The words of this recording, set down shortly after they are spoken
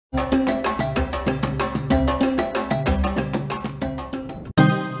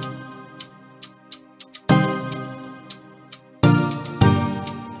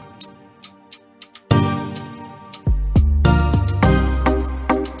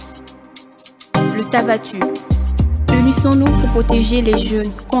Tabatu. Unissons-nous pour protéger les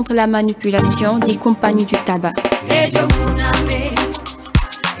jeunes contre la manipulation des compagnies du tabac.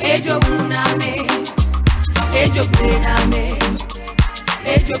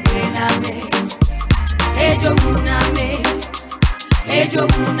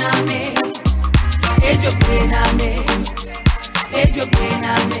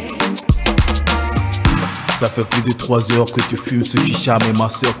 Ça fait plus de 3 heures que tu fumes ce chicha, mais ma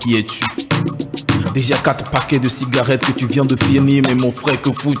soeur, qui es-tu? Déjà 4 paquets de cigarettes que tu viens de finir, mais mon frère,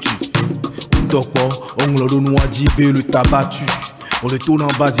 que fous-tu? On le donne à Djibé, le tabac tu. On le tourne en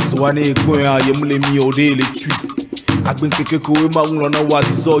bas, ils sont allés, ils les mis au dé, les tue. Agben keke kowe ma on l'en a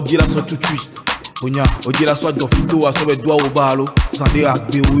wazi so di la so tutui. Onya, odi la soit d'ofito à sauver doigt au balo. Sandé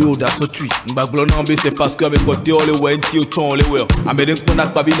agbe ou da so tui. Mbaglo nambe c'est parce que avec côté on le wenti au ton le wer. Ameden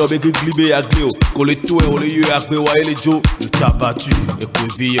konak babi no be glibe agleo. Ko le tout on le yeux agbe wa et le jo. Le tabac tu. Et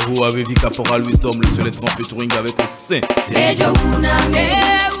que vie héros avec vie caporal wisdom le seul être en featuring avec le saint. Ejo uname,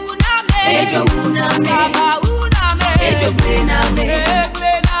 ejo uname, baba uname, ejo bename,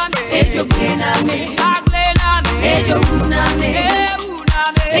 ejo bename, ejo uname,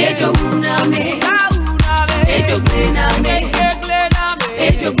 ejo uname, ejo bename,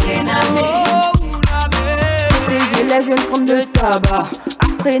 ejo bename. Protéger les jeunes comme le tabac,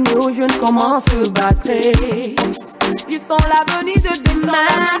 apprendre aux jeunes comment se battre. Ils sont l'avenir de demain.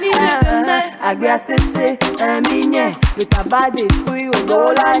 Agressé, un minier. Le tabac détruit au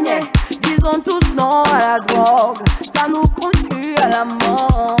dolanier. Disons tous non à la drogue. Ça nous conduit à la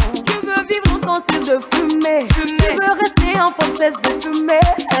mort. Tu veux vivre longtemps, cesse de fumer. Tu veux rester enfant, cesse de fumer.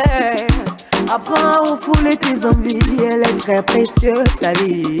 Apprends à refouler tes envies. Elle est très précieuse, ta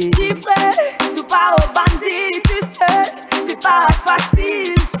vie. Chiffré, tu pars aux bandits. Tu sais, c'est pas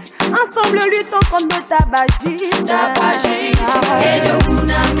facile. Ensemble luttons contre le tabagisme. Ejo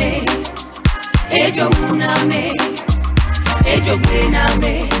uname, ejo uname, ejo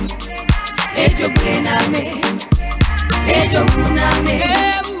bename, ejo bename, ejo uname,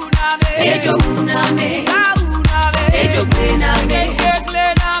 ejo uname, ejo bename,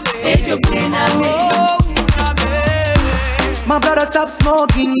 ejo bename. My brother stop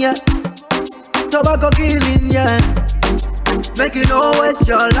smoking, yeah. Tobacco killing, yeah. Make you know waste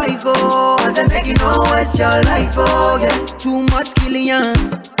your life, oh. I said make you know waste your life, oh, yeah. Too much killing, yeah.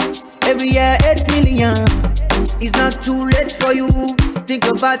 Every year 8 million. It's not too late for you. Think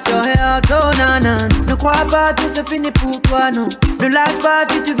about your health, oh nana. Ne crois pas que c'est fini pour toi, non. Ne lâche pas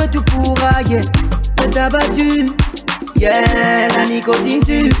si tu veux, tu pourras, yeah. Le tabac tue, yeah. La nicotine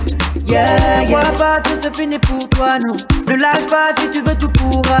tue, yeah. Ne crois pas que c'est fini pour toi, non. Ne lâche pas si tu veux, tu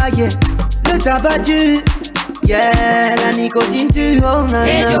pourras, yeah. Le tabac tue, yeah, la nicotine tue, oh nana.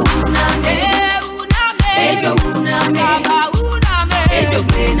 Ejo uname, ejo uname, baba uname, ejo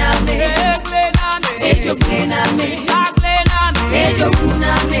bename, ejo bename, ejo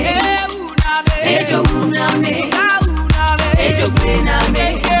uname, ejo uname, ejo bename,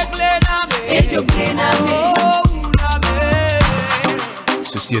 ejo bename.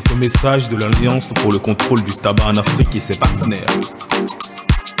 Ceci est un message de l'Alliance pour le contrôle du tabac en Afrique et ses partenaires.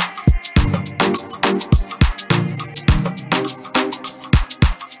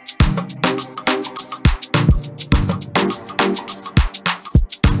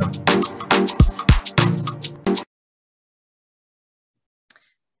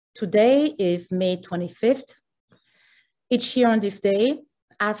 Today is May 25th. Each year on this day,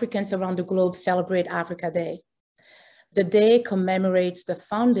 Africans around the globe celebrate Africa Day. The day commemorates the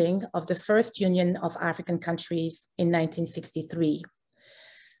founding of the first Union of African Countries in 1963.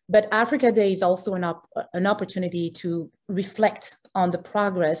 But Africa Day is also an opportunity to reflect on the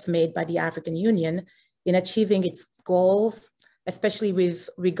progress made by the African Union in achieving its goals, especially with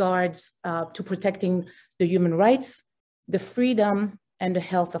regards to protecting the human rights, the freedom, and the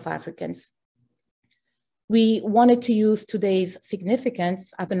health of Africans. We wanted to use today's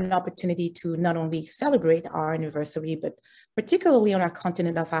significance as an opportunity to not only celebrate our anniversary, but particularly on our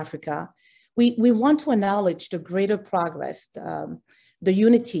continent of Africa, we want to acknowledge the greater progress, the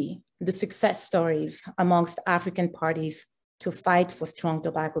unity, the success stories amongst African parties to fight for strong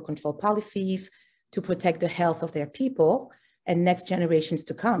tobacco control policies, to protect the health of their people and next generations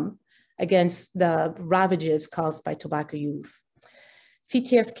to come against the ravages caused by tobacco use.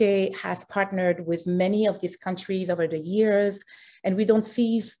 CTFK has partnered with many of these countries over the years, and we don't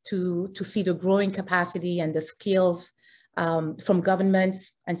cease to see the growing capacity and the skills from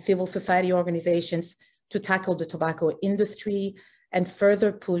governments and civil society organizations to tackle the tobacco industry and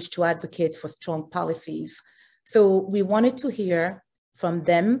further push to advocate for strong policies. So we wanted to hear from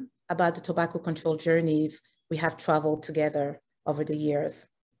them about the tobacco control journeys we have traveled together over the years.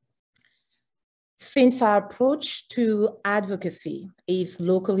 Since our approach to advocacy is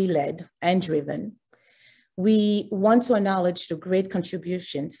locally led and driven, we want to acknowledge the great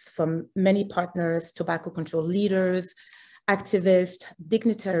contributions from many partners, tobacco control leaders, activists,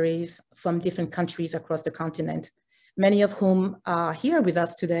 dignitaries from different countries across the continent, many of whom are here with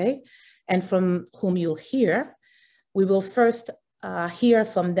us today and from whom you'll hear. We will first hear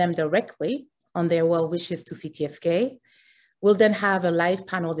from them directly on their well wishes to CTFK. We'll then have a live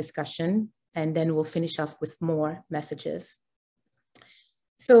panel discussion, and then we'll finish off with more messages.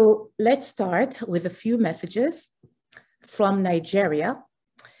 So let's start with a few messages from Nigeria.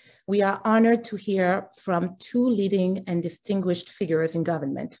 We are honored to hear from two leading and distinguished figures in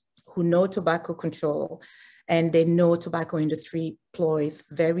government who know tobacco control, and they know tobacco industry ploys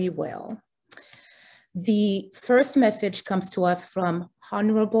very well. The first message comes to us from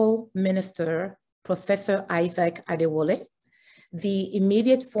Honorable Minister Professor Isaac Adewole, the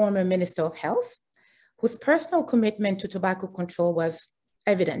immediate former Minister of Health, whose personal commitment to tobacco control was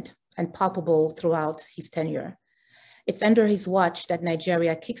evident and palpable throughout his tenure. It's under his watch that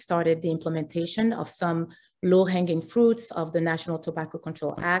Nigeria kickstarted the implementation of some low-hanging fruits of the National Tobacco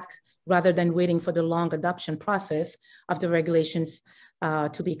Control Act, rather than waiting for the long adoption process of the regulations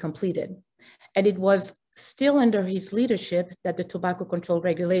to be completed. And it was still under his leadership that the tobacco control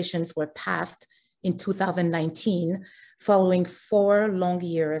regulations were passed in 2019, following 4 long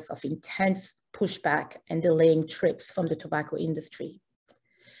years of intense pushback and delaying trips from the tobacco industry.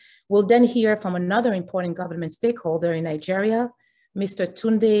 We'll then hear from another important government stakeholder in Nigeria, Mr.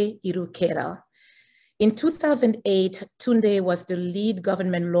 Tunde Irukera. In 2008, Tunde was the lead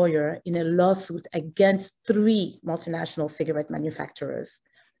government lawyer in a lawsuit against 3 multinational cigarette manufacturers,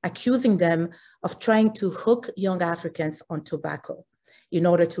 accusing them of trying to hook young Africans on tobacco in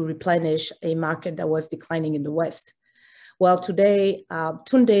order to replenish a market that was declining in the West. Well, today,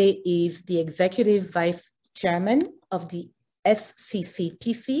 Tunde is the executive vice chairman of the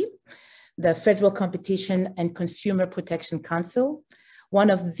FCCPC, the Federal Competition and Consumer Protection Council, one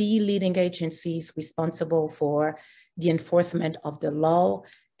of the leading agencies responsible for the enforcement of the law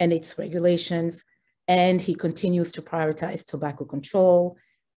and its regulations. And he continues to prioritize tobacco control,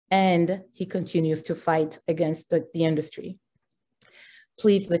 and he continues to fight against the industry.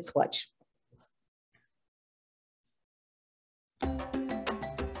 Please, let's watch.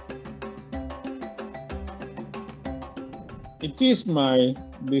 It is my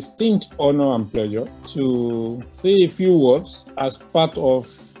distinct honor and pleasure to say a few words as part of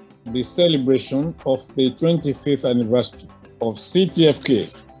the celebration of the 25th anniversary of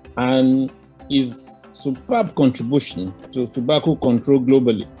CTFK and its superb contribution to tobacco control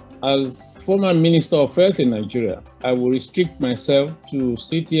globally. As former Minister of Health in Nigeria, I will restrict myself to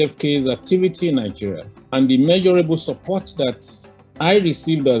CTFK's activity in Nigeria and the measurable support that I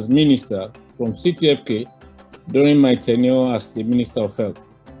received as Minister from CTFK during my tenure as the Minister of Health.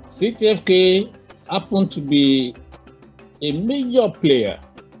 CTFK happened to be a major player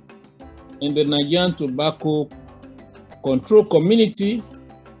in the Nigerian tobacco control community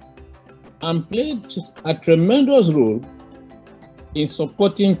and played a tremendous role in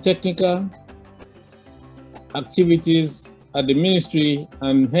supporting technical activities at the ministry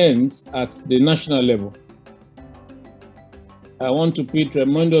and hence at the national level. I want to pay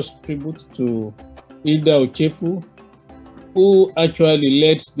tremendous tribute to Hilda Ochefu, who actually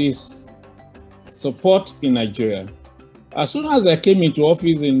led this support in Nigeria. As soon as I came into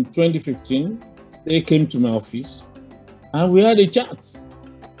office in 2015, they came to my office and we had a chat.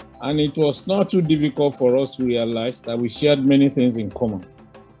 And it was not too difficult for us to realize that we shared many things in common.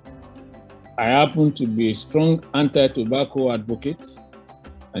 I happen to be a strong anti-tobacco advocate,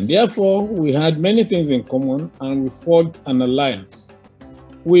 and therefore we had many things in common and we forged an alliance.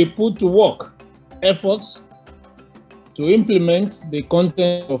 We put to work efforts to implement the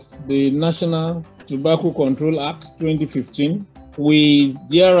content of the National Tobacco Control Act 2015. We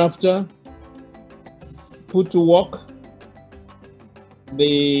thereafter put to work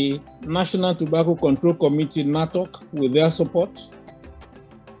the National Tobacco Control Committee, NATOC, with their support.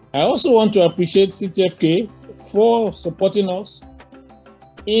 I also want to appreciate CTFK for supporting us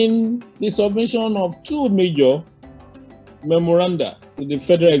in the submission of 2 major memoranda to the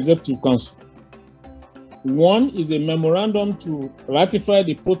Federal Executive Council. One is a memorandum to ratify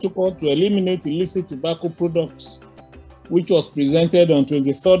the protocol to eliminate illicit tobacco products, which was presented on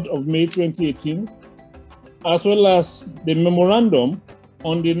 23rd of May 2018, as well as the memorandum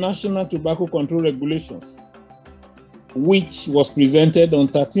on the National Tobacco Control Regulations, which was presented on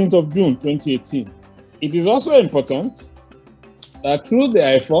 13th of June 2018. It is also important that through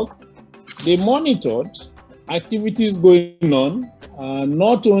their effort, they monitored activities going on,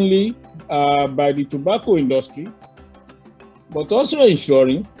 not only by the tobacco industry, but also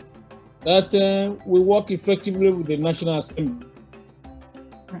ensuring that we work effectively with the National Assembly.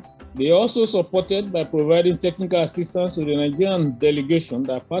 They also supported by providing technical assistance to the Nigerian delegation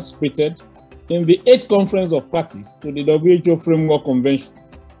that participated in the 8th Conference of Parties to the WHO Framework Convention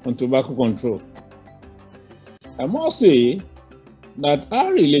on Tobacco Control. I must say that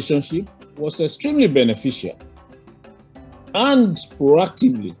our relationship was extremely beneficial and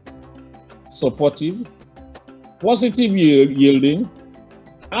proactively supportive, positive yielding,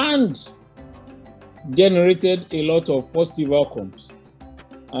 and generated a lot of positive outcomes.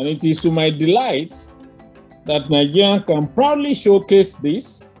 And it is to my delight that Nigeria can proudly showcase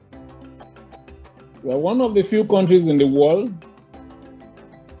this. We are one of the few countries in the world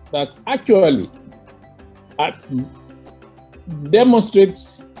that actually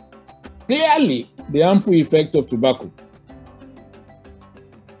demonstrates clearly the harmful effect of tobacco.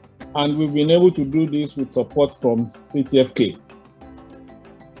 And we've been able to do this with support from CTFK.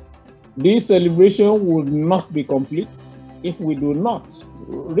 This celebration would not be complete if we do not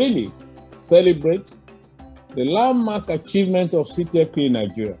really celebrate the landmark achievement of CTFK in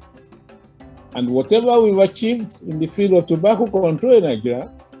Nigeria. And whatever we've achieved in the field of tobacco control in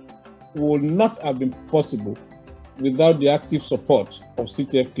Nigeria would not have been possible without the active support of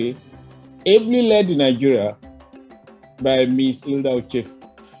CTFK, ably led in Nigeria by Ms. Hilda Ochefu.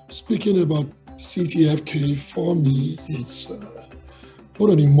 Speaking about CTFK, for me, it's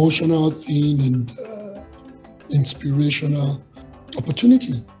both an emotional thing and inspirational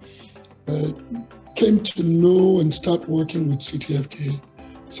opportunity. Came to know and start working with CTFK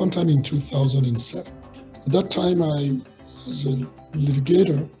sometime in 2007. At that time, I was a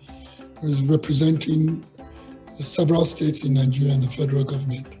litigator. I was representing several states in Nigeria and the federal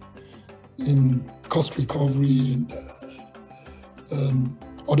government in cost recovery and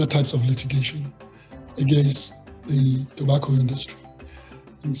other types of litigation against the tobacco industry.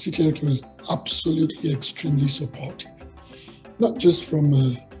 And CTFK was absolutely extremely supportive, not just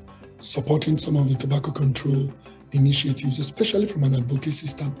from supporting some of the tobacco control initiatives, especially from an advocacy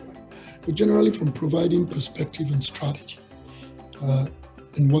standpoint, but generally from providing perspective and strategy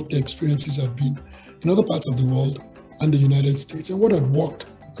in what the experiences have been in other parts of the world and the United States, and what had worked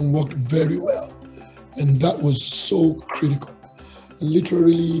and worked very well. And that was so critical. It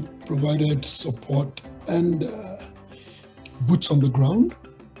literally provided support and boots on the ground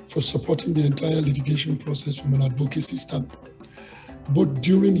for supporting the entire litigation process from an advocacy standpoint, both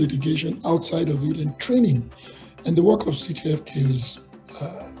during litigation, outside of it, and training. And the work of CTFK is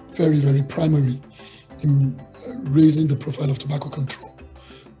very, very primary in raising the profile of tobacco control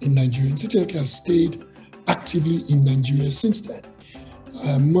in Nigeria. And CTFK has stayed actively in Nigeria since then.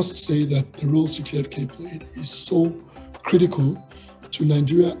 I must say that the role CTFK played is so critical to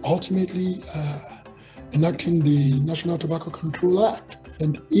Nigeria ultimately enacting the National Tobacco Control Act.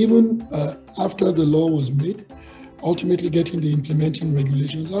 And even after the law was made, ultimately getting the implementing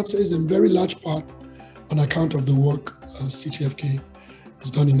regulations, I'd say is in very large part on account of the work CTFK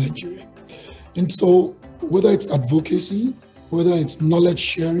has done in Nigeria. And so whether it's advocacy, whether it's knowledge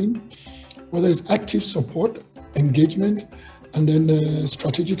sharing, whether it's active support, engagement, and then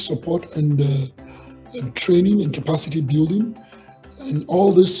strategic support and training and capacity building, and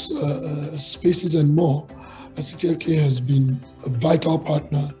all these spaces and more, CTFK has been a vital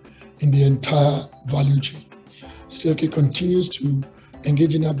partner in the entire value chain. CTFK continues to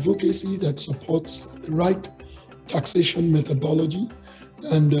engage in advocacy that supports the right taxation methodology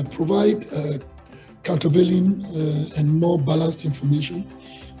and provide countervailing and more balanced information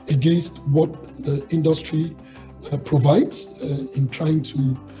against what the industry provides in trying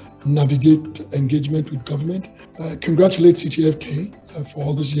to navigate engagement with government. Congratulate CTFK for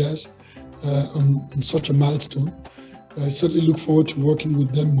all these years on such a milestone. I certainly look forward to working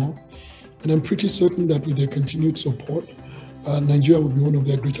with them more. And I'm pretty certain that with their continued support, Nigeria will be one of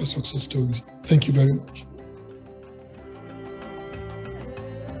their greater success stories. Thank you very much.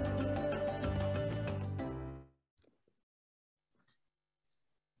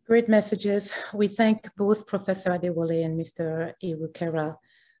 Great messages. We thank both Professor Adewale and Mr. Irukera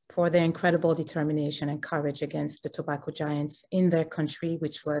for their incredible determination and courage against the tobacco giants in their country,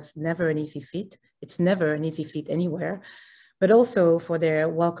 which was never an easy feat. It's never an easy feat anywhere, but also for their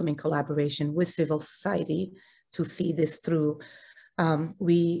welcoming collaboration with civil society to see this through.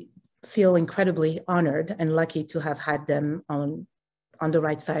 We feel incredibly honored and lucky to have had them on the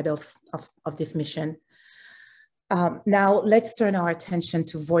right side of this mission. Now, let's turn our attention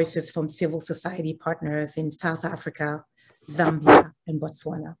to voices from civil society partners in South Africa, Zambia, and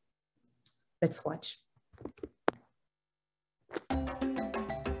Botswana. Let's watch.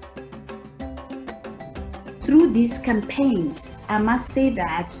 through these campaigns, I must say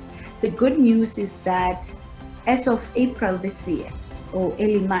that the good news is that as of April this year, or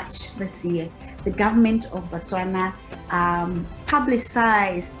early March this year, the government of Botswana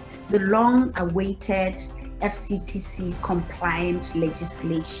publicized the long-awaited FCTC compliant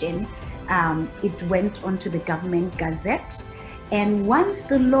legislation. It went onto the government gazette, and once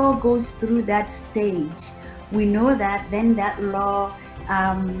the law goes through that stage, we know that then that law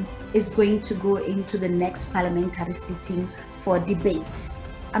is going to go into the next parliamentary sitting for debate.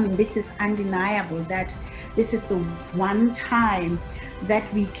 I mean, this is undeniable that this is the one time that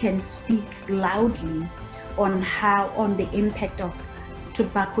we can speak loudly on the impact of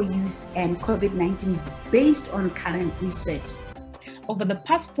tobacco use and COVID-19 based on current research. Over the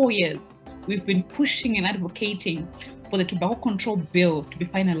past 4 years, we've been pushing and advocating for the tobacco control bill to be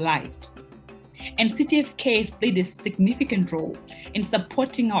finalized. And CTFK has played a significant role in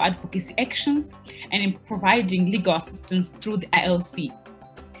supporting our advocacy actions and in providing legal assistance through the ILC.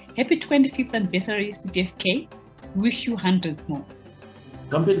 Happy 25th anniversary, CTFK. Wish you hundreds more.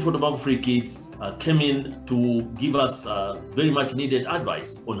 Campaign for Tobacco-Free Kids came in to give us very much needed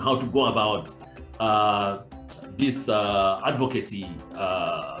advice on how to go about this advocacy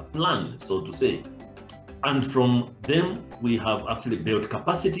plan, so to say. And from them, we have actually built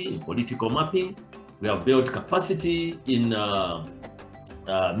capacity in political mapping. We have built capacity in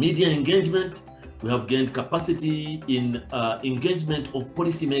media engagement. We have gained capacity in engagement of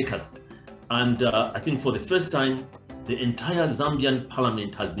policymakers. And I think for the first time, the entire Zambian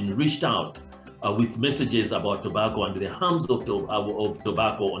parliament has been reached out with messages about tobacco and the harms of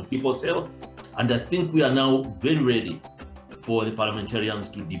tobacco on people's health. And I think we are now very ready for the parliamentarians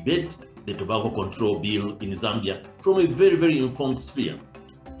to debate the tobacco control bill in Zambia from a very, very informed sphere.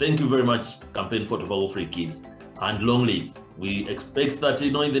 Thank you very much, Campaign for Tobacco-Free Kids, and long live. We expect that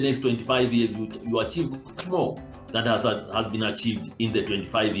in the next 25 years, you achieve much more than has been achieved in the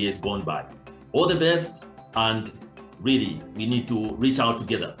 25 years gone by. All the best, and really, we need to reach out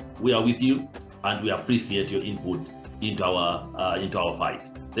together. We are with you, and we appreciate your input into our fight.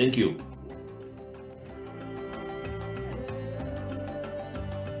 Thank you.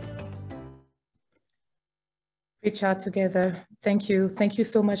 Reach out together. Thank you. Thank you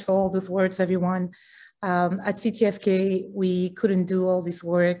so much for all those words, everyone. At CTFK, we couldn't do all this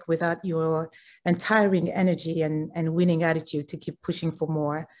work without your untiring energy and winning attitude to keep pushing for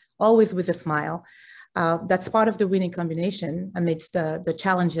more, always with a smile. That's part of the winning combination amidst the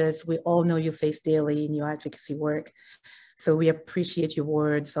challenges we all know you face daily in your advocacy work. So we appreciate your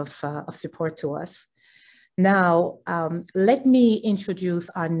words of support to us. Now, let me introduce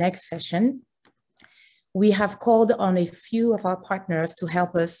our next session. We have called on a few of our partners to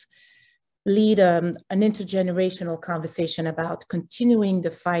help us lead an intergenerational conversation about continuing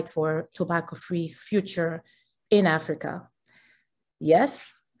the fight for a tobacco-free future in Africa.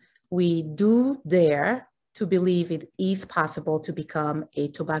 Yes, we do dare to believe it is possible to become a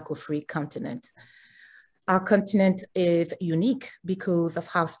tobacco-free continent. Our continent is unique because of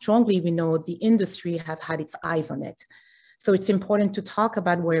how strongly we know the industry has had its eyes on it. So it's important to talk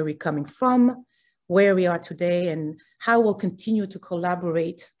about where we're coming from, where we are today, and how we'll continue to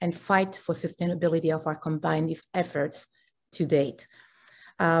collaborate and fight for sustainability of our combined efforts to date.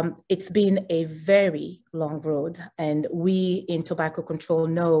 It's been a very long road, and we in tobacco control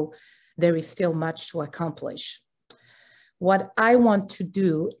know there is still much to accomplish. What I want to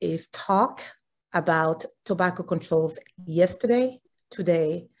do is talk about tobacco controls yesterday,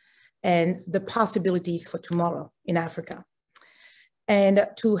 today, and the possibilities for tomorrow in Africa. And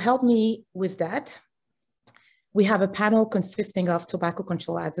to help me with that, we have a panel consisting of tobacco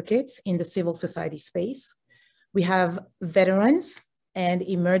control advocates in the civil society space. We have veterans and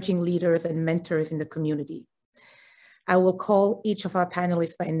emerging leaders and mentors in the community. I will call each of our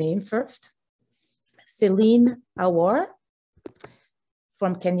panelists by name first. Celine Awor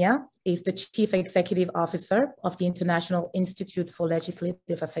from Kenya is the Chief Executive Officer of the International Institute for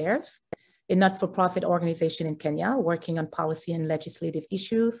Legislative Affairs, a not-for-profit organization in Kenya working on policy and legislative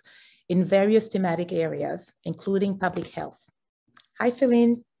issues in various thematic areas, including public health. Hi,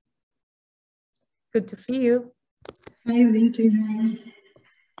 Celine. Good to see you. Hi, Vinci.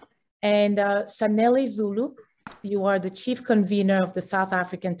 And Sanele Zulu, you are the Chief Convener of the South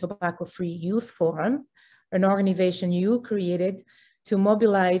African Tobacco-Free Youth Forum, an organization you created to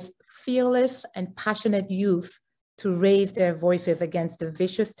mobilize fearless and passionate youth to raise their voices against the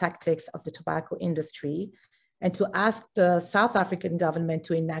vicious tactics of the tobacco industry and to ask the South African government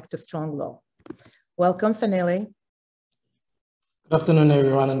to enact a strong law. Welcome, Sanele. Good afternoon,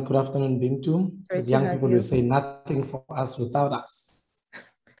 everyone, and good afternoon, Bintu. Great As young people will say, nothing for us without us.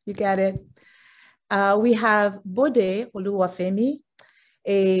 You got it. We have Bode Oluwafemi,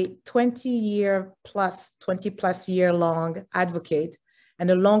 a 20 plus year long advocate and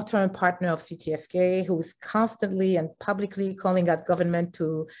a long-term partner of CTFK, who is constantly and publicly calling out government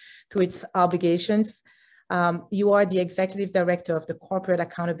to its obligations. You are the executive director of the Corporate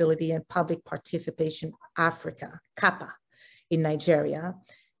Accountability and Public Participation Africa, CAPA, in Nigeria.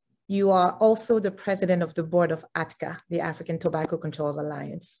 You are also the president of the board of ATCA, the African Tobacco Control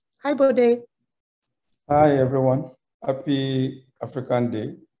Alliance. Hi, Bode. Hi, everyone. Happy African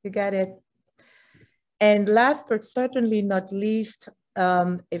Day. You got it. And last but certainly not least,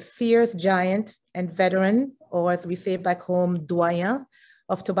 a fierce giant and veteran, or as we say back home, doyen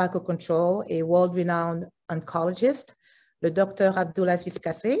of tobacco control, a world-renowned oncologist, the Dr. Abdoulaziz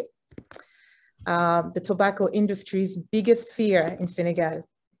Kassé, the tobacco industry's biggest fear in Senegal.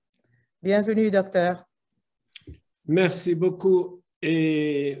 Bienvenue, docteur. Merci beaucoup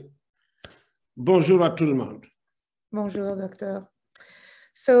et bonjour à tout le monde. Bonjour, docteur.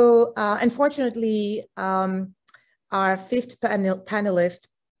 So, unfortunately, our fifth panelist,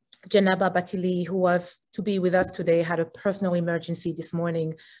 Janaba Batili, who was to be with us today, had a personal emergency this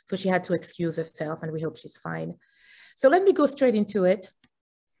morning, so she had to excuse herself, and we hope she's fine. So let me go straight into it.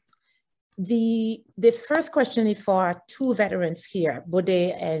 The first question is for our two veterans here, Bode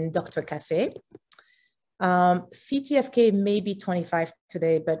and Dr. Kassé. CTFK may be 25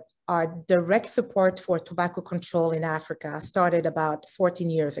 today, but our direct support for tobacco control in Africa started about 14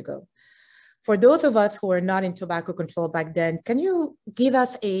 years ago. For those of us who were not in tobacco control back then, can you give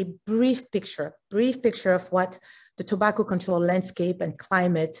us a brief picture of what the tobacco control landscape and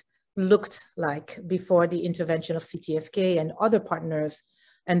climate looked like before the intervention of CTFK and other partners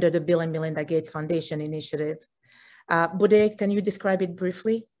under the Bill and Melinda Gates Foundation initiative? Bode, can you describe it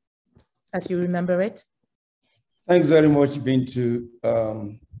briefly as you remember it? Thanks very much, Bintu.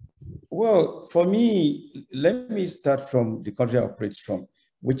 Well, for me, let me start from the country I operate from,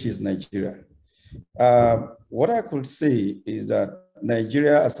 which is Nigeria. What I could say is that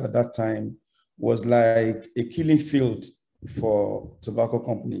Nigeria, as at that time, was like a killing field for tobacco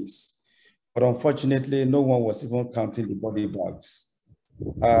companies. But unfortunately, no one was even counting the body bags.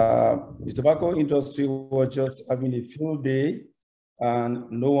 The tobacco industry was just having a field day, and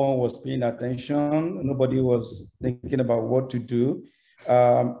no one was paying attention. Nobody was thinking about what to do.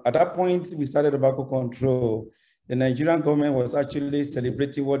 At that point, we started tobacco control. The Nigerian government was actually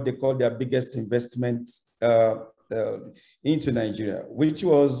celebrating what they call their biggest investment into Nigeria, which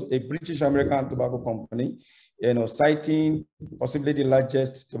was a British American tobacco company, citing possibly the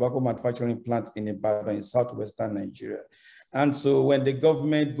largest tobacco manufacturing plant in Ibadan in southwestern Nigeria. And so when the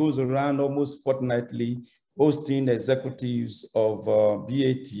government goes around almost fortnightly hosting executives of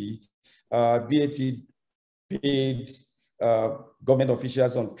BAT paid government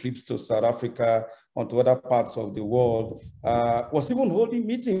officials on trips to South Africa, onto other parts of the world, was even holding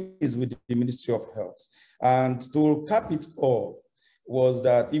meetings with the Ministry of Health. And to cap it all was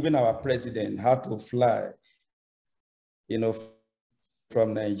that even our president had to fly,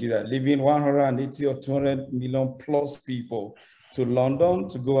 from Nigeria, leaving 180 or 200 million plus people to London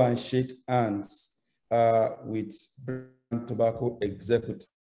to go and shake hands with tobacco executives.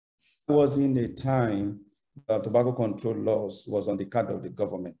 It was in a time that tobacco control laws was on the card of the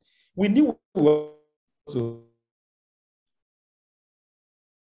government. We knew we were to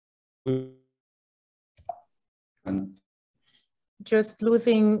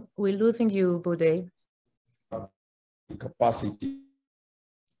we're losing you, Bode. Capacity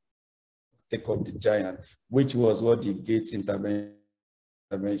take up the giant, which was what the Gates intervention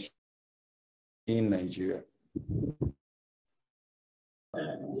in Nigeria.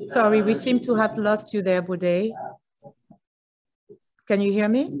 Sorry, we seem to have lost you there, Bode. Can you hear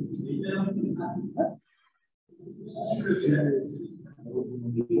me?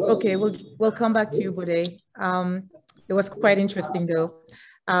 Okay, we'll come back to you, Bode. It was quite interesting, though.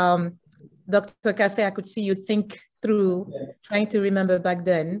 Dr. Kassé, I could see you think through trying to remember back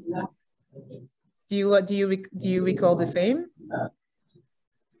then. Do you recall the same?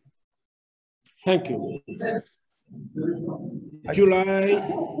 Thank you. July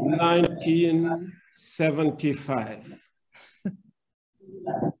 1975.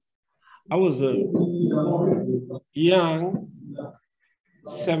 I was a young,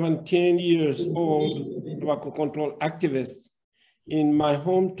 17 years old tobacco control activist in my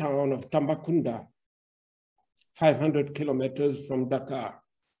hometown of Tambacounda, 500 kilometers from Dakar.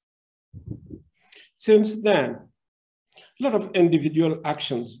 Since then, a lot of individual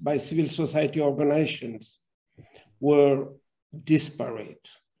actions by civil society organizations were disparate,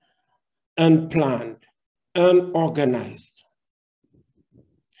 unplanned, unorganized.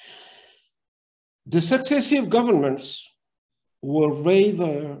 The successive governments were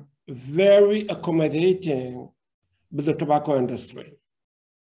rather very accommodating with the tobacco industry.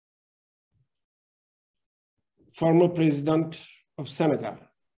 Former president of Senegal,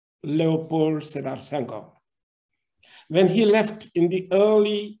 Léopold Sédar Senghor, when he left in the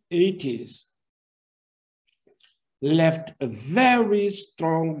early 80s, left a very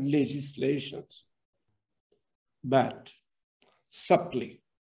strong legislation, but subtly,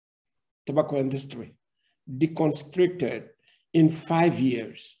 tobacco industry deconstructed in 5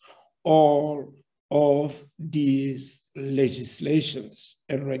 years all of these legislations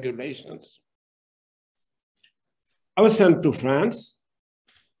and regulations. I was sent to France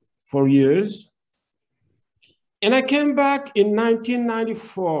for years, and I came back in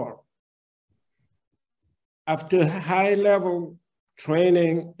 1994 after high-level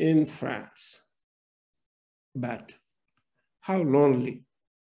training in France. But how lonely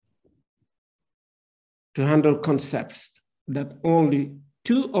to handle concepts that only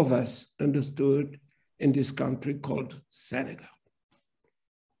 2 of us understood in this country called Senegal.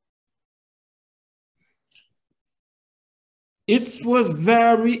 It was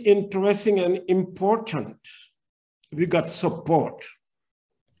very interesting and important. We got support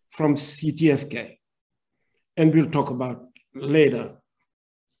from CTFK, and we'll talk about later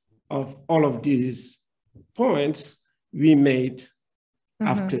of all of these points we made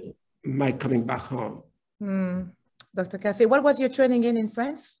after my coming back home. Dr. Cafe, what was your training in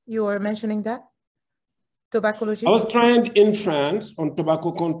France? You were mentioning that? Tobaccology? I was trained in France on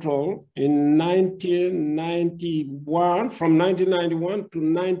tobacco control in 1991, from 1991 to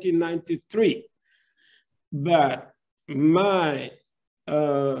 1993. But my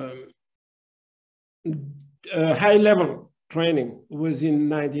high-level training was in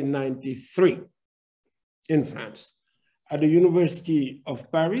 1993 in France at the University of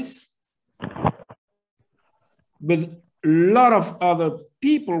Paris, with a lot of other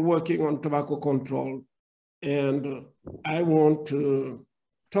people working on tobacco control. And I want to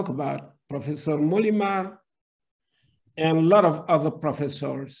talk about Professor Molimar and a lot of other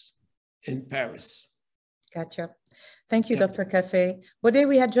professors in Paris. Gotcha. Thank you, Dr. Cafe. Bodé,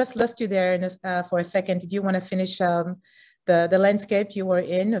 we had just lost you there for a second. Did you want to finish the landscape you were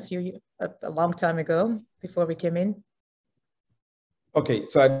in a long time ago before we came in? Okay,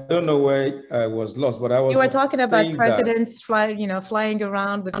 so I don't know where I was lost, but I was. You were talking about presidents flying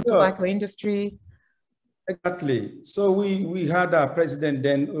around with the tobacco industry. Exactly. So we had our president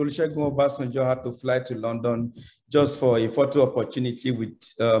then, Olusegun Obasanjo, had to fly to London just for a photo opportunity with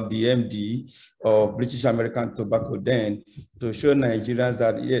the MD of British American Tobacco then, to show Nigerians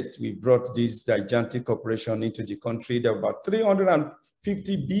that, yes, we brought this gigantic corporation into the country. There were about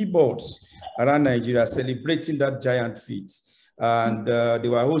 350 billboards around Nigeria celebrating that giant feat. And they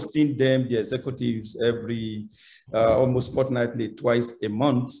were hosting them, the executives, every almost fortnightly, twice a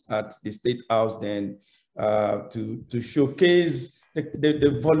month at the State House then, to showcase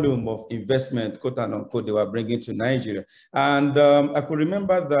the volume of investment, quote unquote, they were bringing to Nigeria. And I could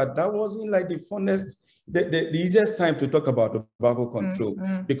remember that wasn't like the funnest, the easiest time to talk about tobacco control,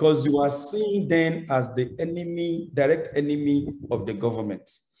 because you are seen then as the enemy, direct enemy of the government.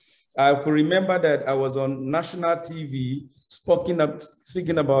 I could remember that I was on national TV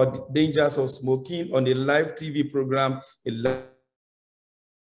speaking about dangers of smoking on a live TV program.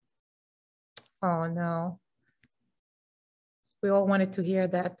 Oh, no. We all wanted to hear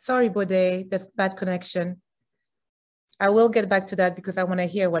that. Sorry, Bodé, that's bad connection. I will get back to that because I want to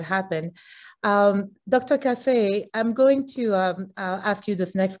hear what happened. Dr. Cafe, I'm going to ask you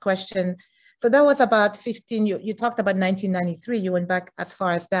this next question. So that was about 15, you talked about 1993, you went back as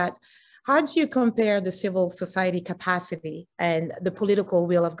far as that. How do you compare the civil society capacity and the political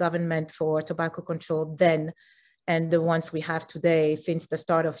will of government for tobacco control then and the ones we have today since the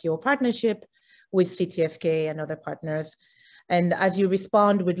start of your partnership with CTFK and other partners? And as you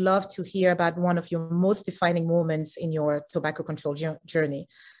respond, we'd love to hear about one of your most defining moments in your tobacco control journey.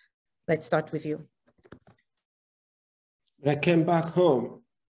 Let's start with you. When I came back home,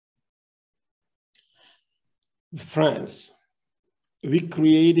 France, we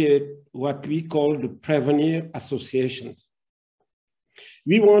created what we call the Prevenir Association.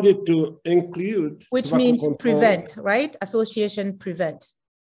 We wanted to include— Which means prevent, right? Association prevent.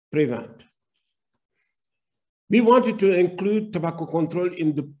 Prevent. We wanted to include tobacco control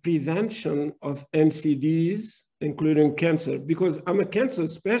in the prevention of NCDs, including cancer, because I'm a cancer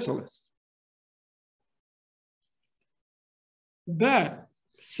specialist. But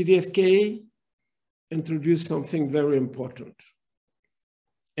CTFK introduced something very important.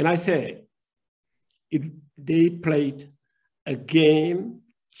 And I say, they played a game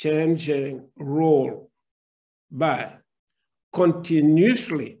changing role by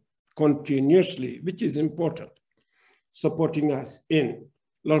continuously, which is important, supporting us in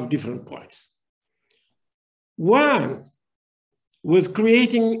a lot of different points. One was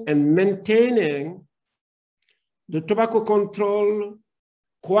creating and maintaining the tobacco control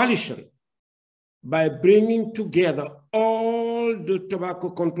coalition by bringing together all the tobacco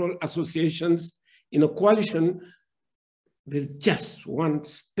control associations in a coalition with just one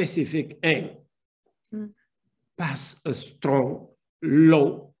specific aim: pass a strong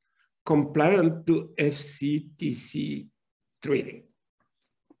law compliant to FCTC treaty.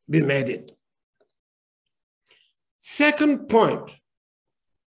 We made it. Second point,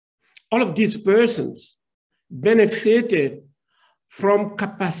 all of these persons benefited from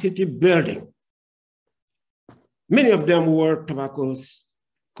capacity building. Many of them were tobacco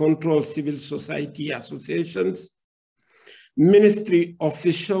control civil society associations, ministry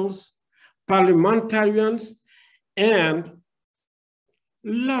officials, parliamentarians, and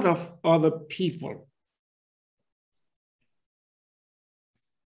a lot of other people.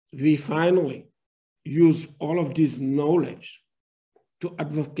 We finally use all of this knowledge to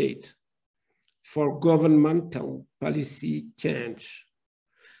advocate for governmental policy change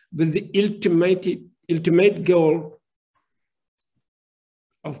with the ultimate goal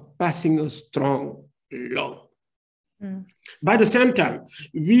of passing a strong law. By the same time,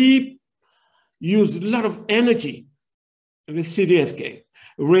 we use a lot of energy with CDFK,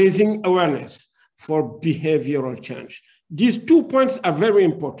 raising awareness for behavioral change. These 2 points are very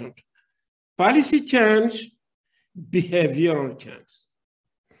important: policy change, behavioral change.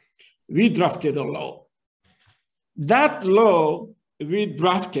 We drafted a law. That law we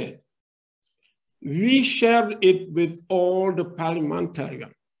drafted, we shared it with all the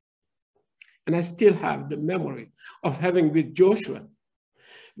parliamentarians. And I still have the memory of having with Joshua,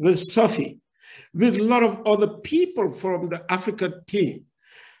 with Sophie, with a lot of other people from the Africa team,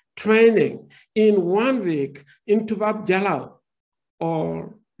 training in 1 week in Tubab Jalal,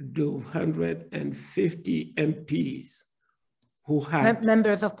 or the 150 MPs who had—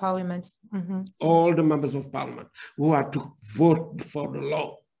 members of parliament. All the members of parliament who had to vote for the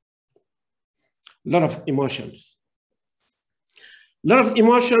law. A lot of emotions. A lot of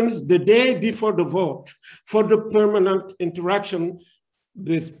emotions the day before the vote for the permanent interaction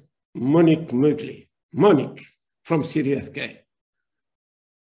with Monique Mugli. Monique from CDFK.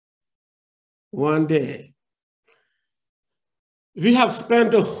 One day, we have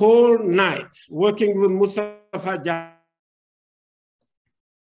spent the whole night working with Mustafa Jah.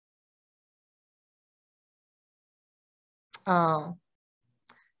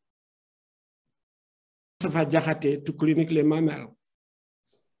 Mustafa Jahate to Clinique Les Mamelles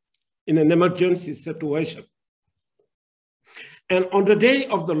in an emergency situation. And on the day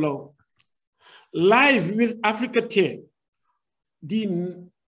of the law, live with Africa team,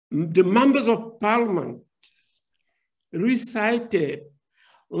 the members of parliament recited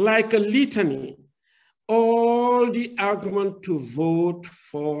like a litany all the argument to vote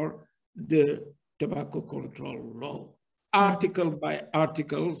for the tobacco control law, article by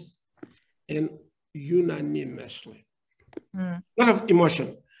articles, and unanimously. A lot of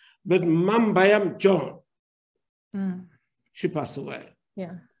emotion. But Mambayam John, she passed away.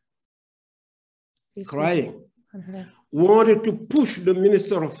 Yeah. Crying. Wanted to push the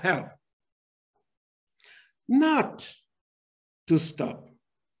Minister of Health not to stop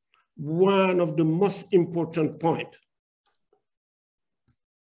one of the most important points: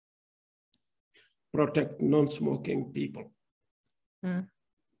 protect non-smoking people.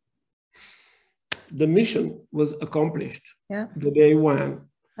 The mission was accomplished. Yeah. The day one.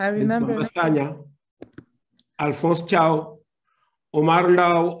 I remember. Sanya, Alphonse Chow, Omar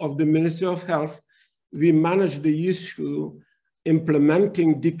Lau of the Ministry of Health, we managed the issue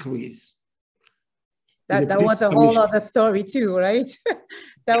implementing decrees. That was a whole other story too, right?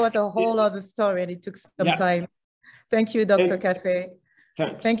 That was a whole other story, and it took some time. Thank you, Dr. Cafe.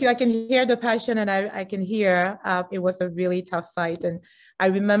 Thank you. I can hear the passion, and I can hear it was a really tough fight. And I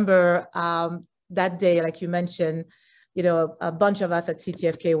remember that day, like you mentioned, you know, a bunch of us at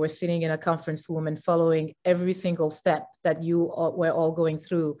CTFK were sitting in a conference room and following every single step that you were all going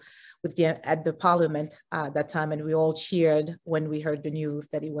through with at the parliament that time. And we all cheered when we heard the news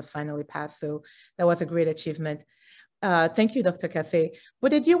that it was finally passed. So that was a great achievement. Thank you, Dr. Cafe.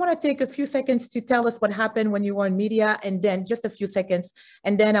 But did you want to take a few seconds to tell us what happened when you were in media, and then just a few seconds,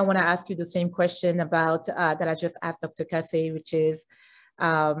 and then I want to ask you the same question about that I just asked Dr. Cafe, which is,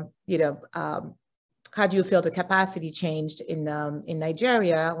 you know, how do you feel the capacity changed in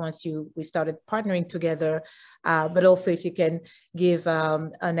Nigeria once we started partnering together? But also if you can give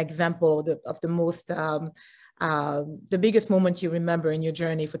an example of the most, the biggest moment you remember in your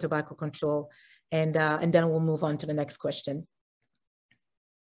journey for tobacco control, and then we'll move on to the next question.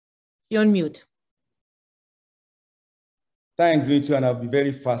 You're on mute. Thanks, Bintu, and I'll be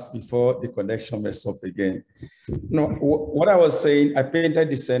very fast before the connection messes up again. No, what I was saying, I painted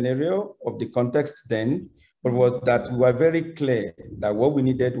the scenario of the context then, but was that we were very clear that what we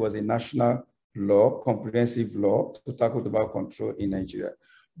needed was a national law, comprehensive law to tackle tobacco control in Nigeria.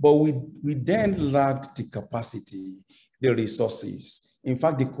 But we then lacked the capacity, the resources, in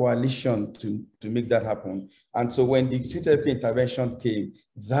fact, the coalition to make that happen. And so when the CTFK intervention came,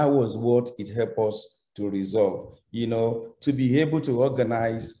 that was what it helped us to resolve, you know, to be able to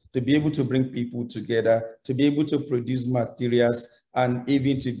organize, to be able to bring people together, to be able to produce materials, and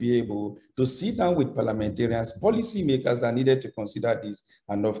even to be able to sit down with parliamentarians, policymakers that needed to consider this,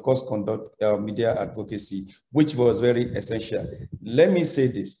 and of course, conduct media advocacy, which was very essential. Let me say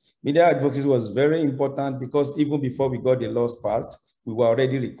this, media advocacy was very important because even before we got the laws passed, we were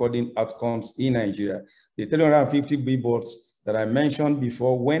already recording outcomes in Nigeria. The 350 billboards that I mentioned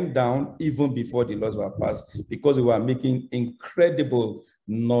before went down even before the laws were passed because we were making incredible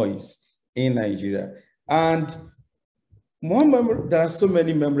noise in Nigeria. And there are so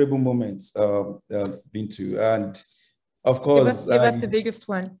many memorable moments, Bintu, and of course— Give us the biggest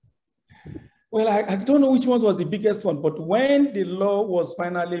one. Well, I don't know which one was the biggest one, but when the law was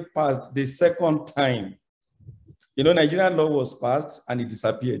finally passed the second time, you know, Nigerian law was passed and it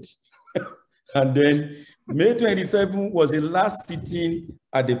disappeared. And then May 27 was the last sitting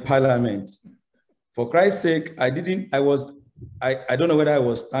at the parliament. For Christ's sake, I don't know whether I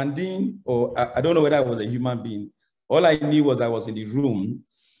was standing or I don't know whether I was a human being. All I knew was I was in the room,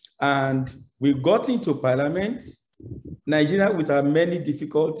 and we got into parliament. Nigeria, with our many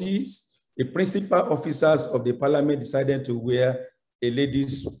difficulties, the principal officers of the parliament decided to wear a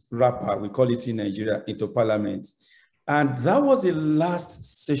ladies' wrapper, we call it in Nigeria, into parliament. And that was the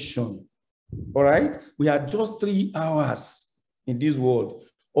last session. All right, we had just 3 hours in this world,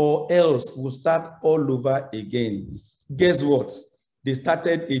 or else we'll start all over again. Guess what? They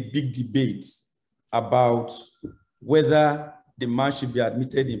started a big debate about whether the man should be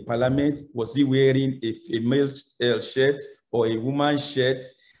admitted in parliament. Was he wearing a female shirt or a woman's shirt?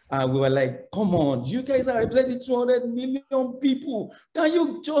 And we were like, come on, you guys are representing 200 million people. Can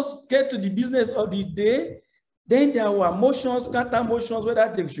you just get to the business of the day? Then there were motions, counter motions,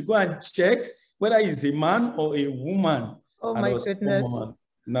 whether they should go and check whether it's a man or a woman. Oh my goodness.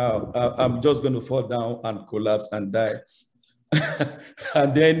 Now I'm just going to fall down and collapse and die.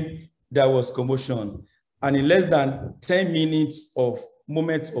 And then there was commotion. And in less than 10 minutes of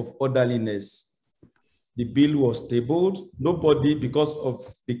moments of orderliness, the bill was tabled. Nobody, because of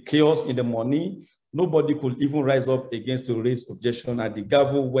the chaos in the morning, nobody could even rise up against to raise objection, and the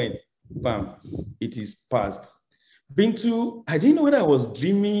gavel went, bam, it is passed. Bintu, I didn't know whether I was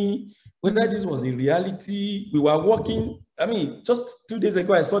dreaming, whether this was a reality. We were walking, I mean, just 2 days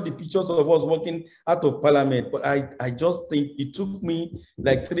ago, I saw the pictures of us walking out of parliament, but I just think it took me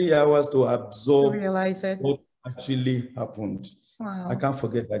like 3 hours to absorb what actually happened. Wow. I can't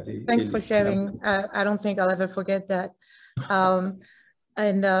forget that day. Thanks for sharing. I don't think I'll ever forget that.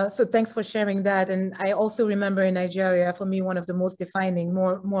 So thanks for sharing that. And I also remember in Nigeria, for me, one of the most defining,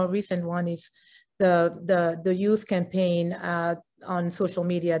 more recent one is the youth campaign on social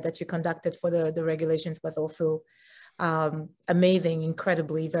media that you conducted for the regulations was also amazing,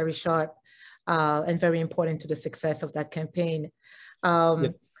 incredibly, very sharp, and very important to the success of that campaign.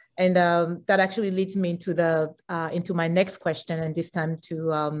 Yep. And that actually leads me into my next question, and this time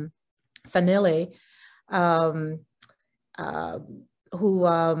to Sanele, who's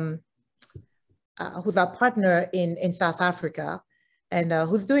our partner in South Africa, and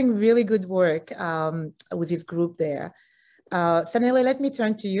who's doing really good work with his group there. Sanele, let me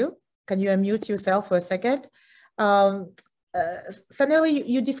turn to you. Can you unmute yourself for a second? Sanele,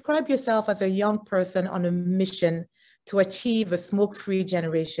 you describe yourself as a young person on a mission to achieve a smoke-free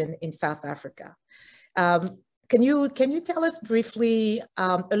generation in South Africa. Can you tell us briefly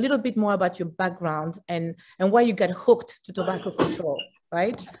a little bit more about your background and why you got hooked to tobacco control,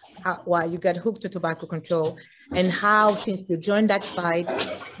 right? Why you got hooked to tobacco control, and how, since you joined that fight,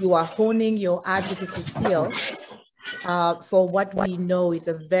 you are honing your advocacy skills for what we know is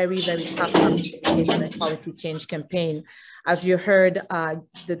a very, very tough education and policy change campaign, as you heard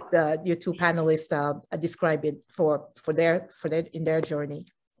your two panelists describe it in their journey.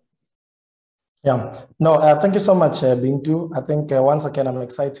 Yeah, no, thank you so much, Bintu. I think once again, I'm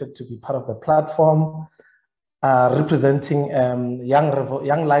excited to be part of the platform, representing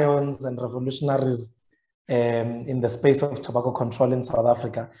young lions and revolutionaries in the space of tobacco control in South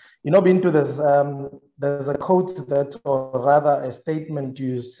Africa. You know, Bintu, there's a quote that, or rather a statement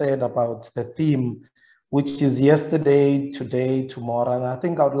you said about the theme, which is yesterday, today, tomorrow. And I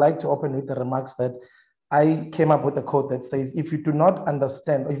think I would like to open with the remarks that I came up with a quote that says, if you do not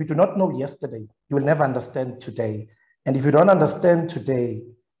understand, or if you do not know yesterday, you will never understand today. And if you don't understand today,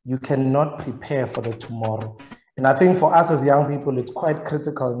 you cannot prepare for the tomorrow. And I think for us as young people, it's quite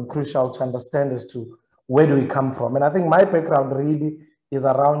critical and crucial to understand as to where do we come from. And I think my background really is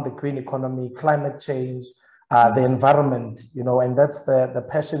around the green economy, climate change, the environment, you know, and that's the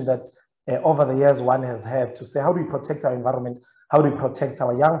passion that over the years one has had to say, how do we protect our environment? How do we protect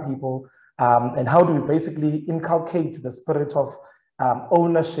our young people? And how do we basically inculcate the spirit of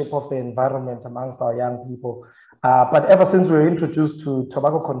ownership of the environment amongst our young people? But ever since we were introduced to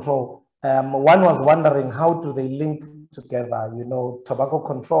tobacco control, one was wondering, how do they link together, you know, tobacco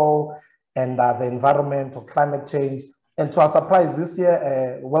control and the environment or climate change? And to our surprise, this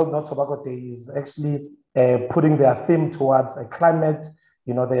year, World No Tobacco Day is actually putting their theme towards climate,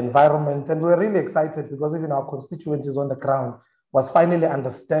 you know, the environment. And we're really excited because even our constituencies on the ground was finally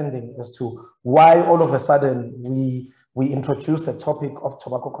understanding as to why all of a sudden we introduced the topic of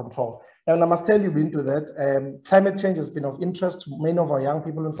tobacco control. And I must tell you, Bintu, that climate change has been of interest to many of our young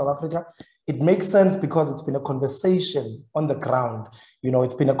people in South Africa. It makes sense because it's been a conversation on the ground. You know,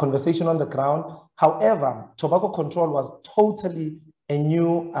 it's been a conversation on the ground. However, tobacco control was totally a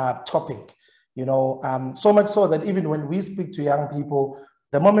new topic, you know, so much so that even when we speak to young people,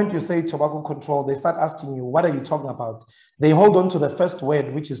 the moment you say tobacco control, they start asking you, what are you talking about? They hold on to the first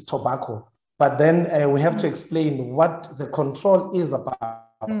word, which is tobacco. But then we have to explain what the control is about.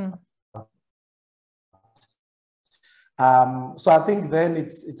 So I think then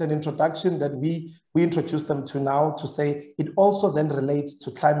it's an introduction that we introduce them to now to say it also then relates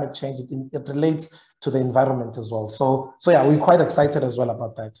to climate change. It relates to the environment as well. So yeah, we're quite excited as well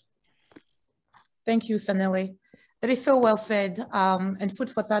about that. Thank you, Sanele. That is so well said, and food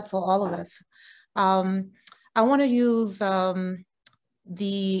for thought for all of us. I want to use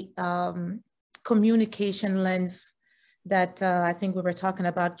the communication lens that I think we were talking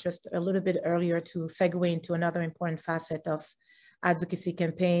about just a little bit earlier to segue into another important facet of advocacy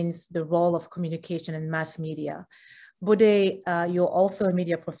campaigns, the role of communication in mass media. Bode, you're also a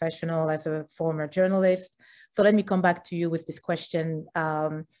media professional as a former journalist. So let me come back to you with this question.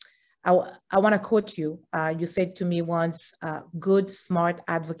 I want to quote you. You said to me once, good, smart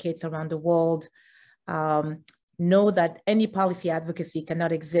advocates around the world know that any policy advocacy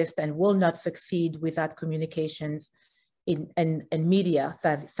cannot exist and will not succeed without communications and media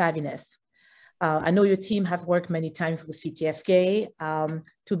savviness. I know your team has worked many times with CTFK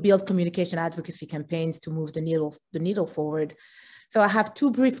to build communication advocacy campaigns to move the needle forward. So I have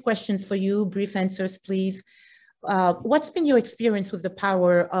two brief questions for you, brief answers, please. What's been your experience with the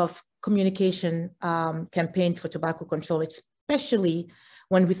power of communication campaigns for tobacco control, especially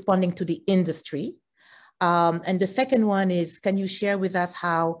when responding to the industry? And the second one is, can you share with us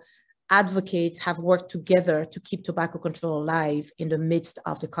how advocates have worked together to keep tobacco control alive in the midst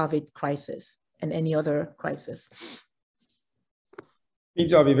of the COVID crisis and any other crisis?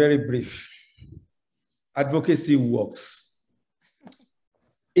 I'll be very brief. Advocacy works.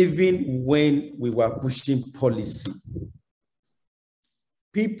 Even when we were pushing policy,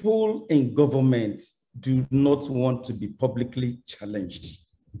 people in government do not want to be publicly challenged.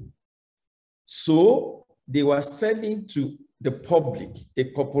 So they were selling to the public a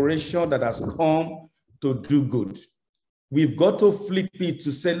corporation that has come to do good. We've got to flip it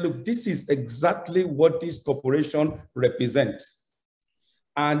to say, look, this is exactly what this corporation represents.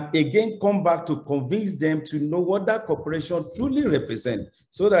 And again, come back to convince them to know what that corporation truly represents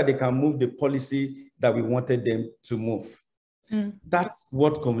so that they can move the policy that we wanted them to move. That's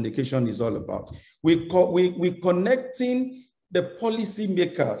what communication is all about. We're connecting the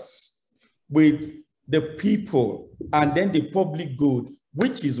policymakers with the people and then the public good,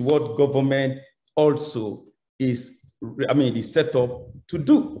 which is what government also is set up to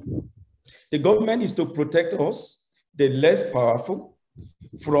do. The government is to protect us, the less powerful,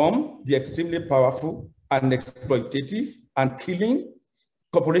 from the extremely powerful and exploitative and killing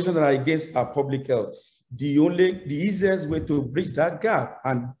corporations that are against our public health. The easiest way to bridge that gap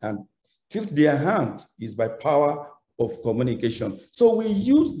and tilt their hand is by power of communication. So we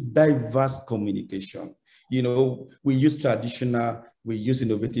use diverse communication. You know, we use traditional, we use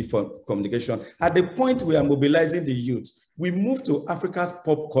innovative communication. At the point we are mobilizing the youth, we move to Africa's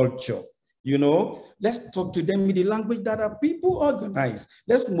pop culture. You know, let's talk to them in the language that our people organize.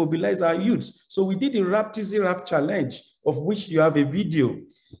 Let's mobilize our youths. So we did the Rap TZ Rap Challenge, of which you have a video.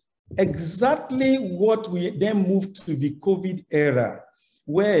 Exactly what we then moved to the COVID era,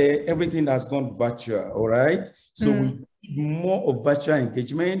 where everything has gone virtual, all right? So we need more of virtual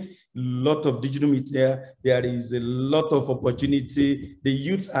engagement, lot of digital media. There is a lot of opportunity. The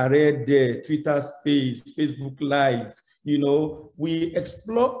youths are right there, Twitter Space, Facebook Live. You know, we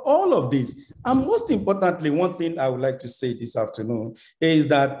explore all of this. And most importantly, one thing I would like to say this afternoon is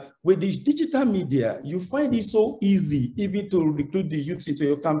that with this digital media, you find it so easy even to recruit the youths into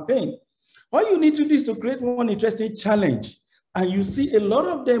your campaign. All you need to do is to create one interesting challenge. And you see a lot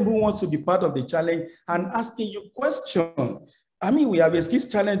of them who wants to be part of the challenge and asking you questions. I mean, we have a skills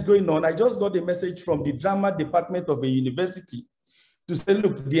challenge going on. I just got a message from the drama department of a university to say,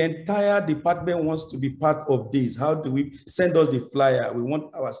 look, the entire department wants to be part of this. How do we send us the flyer? We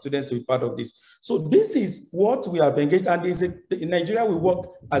want our students to be part of this. So this is what we have engaged. And in Nigeria, we work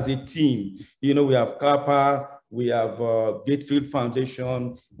as a team. You know, we have CAPA, we have Gatefield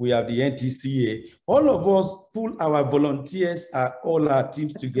Foundation, we have the NTCA. All of us pull our volunteers, all our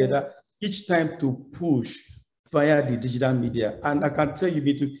teams together each time to push via the digital media. And I can tell you,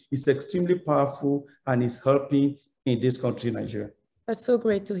 it's extremely powerful and it's helping in this country, Nigeria. That's so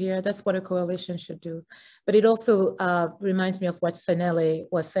great to hear. That's what a coalition should do. But it also reminds me of what Sanele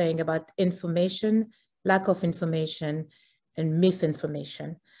was saying about information, lack of information, and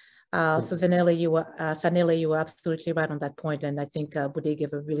misinformation. So Sanele, you were absolutely right on that point. And I think Bude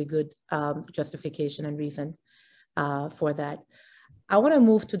gave a really good justification and reason for that. I want to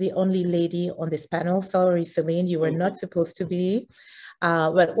move to the only lady on this panel. Sorry, Celine, you were not supposed to be.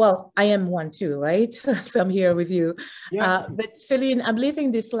 But well, I am one too, right? So I'm here with you. Yeah. But Celine, I'm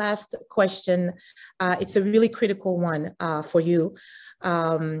leaving this last question. It's a really critical one for you.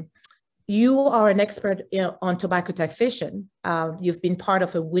 You are an expert on tobacco taxation. You've been part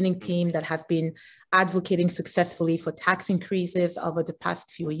of a winning team that has been advocating successfully for tax increases over the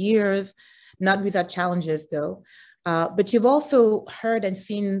past few years, not without challenges though. But you've also heard and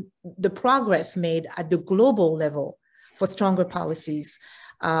seen the progress made at the global level for stronger policies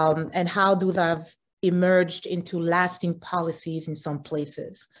and how those have emerged into lasting policies in some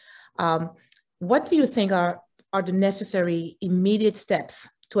places. What do you think are the necessary immediate steps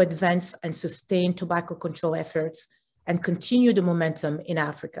to advance and sustain tobacco control efforts and continue the momentum in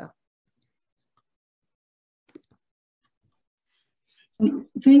Africa?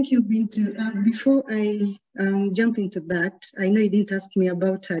 Thank you, Bintu. Before I jump into that, I know you didn't ask me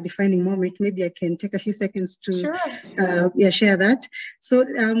about defining moment. Maybe I can take a few seconds to share that. So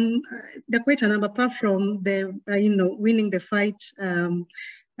there are quite a number, apart from the winning the fight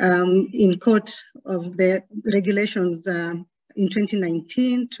in court of the regulations in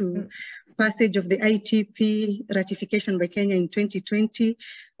 2019 to passage of the ITP ratification by Kenya in 2020.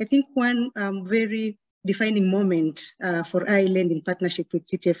 I think one very defining moment for Ireland in partnership with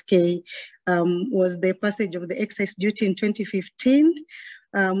CTFK was the passage of the excise duty in 2015,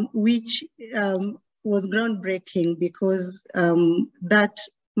 which was groundbreaking because that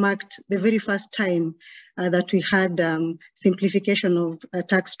marked the very first time that we had simplification of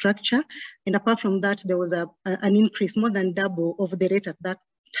tax structure. And apart from that, there was an increase more than double of the rate at that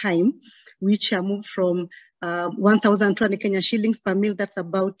time, which moved from 1,200 Kenya shillings per mil, that's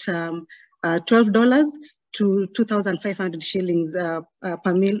about $12 to 2,500 shillings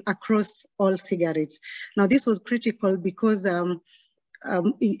per mil across all cigarettes. Now, this was critical because ILA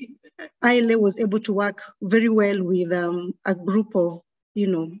was able to work very well with a group of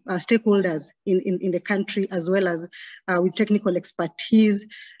stakeholders in the country, as well as with technical expertise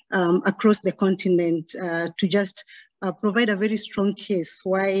across the continent to just provide a very strong case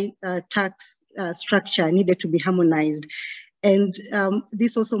why tax structure needed to be harmonized. And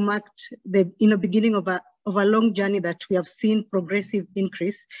this also marked the beginning of a long journey that we have seen progressive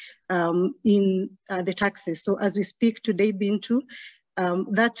increase in the taxes. So as we speak today, Bintu,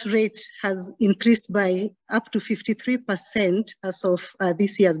 that rate has increased by up to 53% as of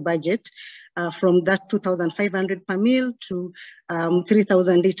this year's budget, from that 2,500 per mil to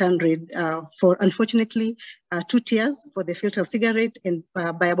 3,800 for, unfortunately, 2 tiers for the filter cigarette, and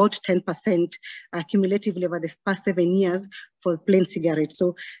by about 10% cumulatively over the past 7 years for plain cigarettes.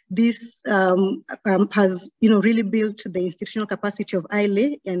 So this has really built the institutional capacity of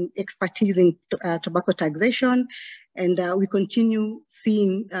ILA and expertise in tobacco taxation. And we continue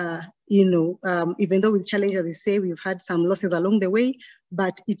seeing, even though with challenges, as you say, we've had some losses along the way,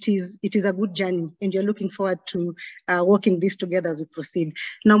 but it is a good journey, and you're looking forward to working this together as we proceed.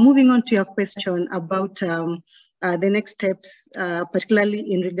 Now, moving on to your question about the next steps,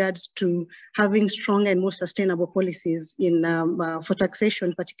 particularly in regards to having strong and more sustainable policies in for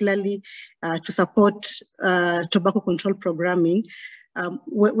taxation, particularly to support tobacco control programming.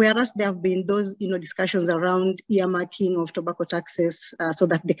 Whereas there have been those discussions around earmarking of tobacco taxes so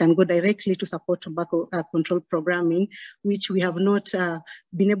that they can go directly to support tobacco control programming, which we have not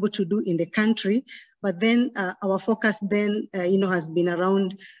been able to do in the country. But then our focus then has been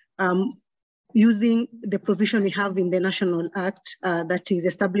around using the provision we have in the National Act that is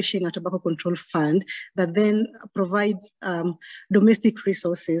establishing a tobacco control fund that then provides domestic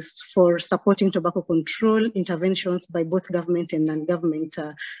resources for supporting tobacco control interventions by both government and non-government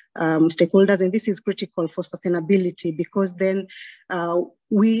stakeholders. And this is critical for sustainability because then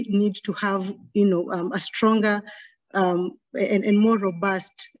we need to have a stronger and more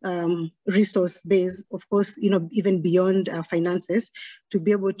robust resource base, of course, even beyond finances, to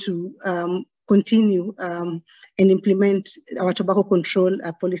be able to continue and implement our tobacco control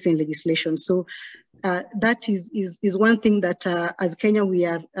policy and legislation. So that is one thing that as Kenya, we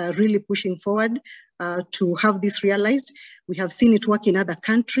are really pushing forward to have this realized. We have seen it work in other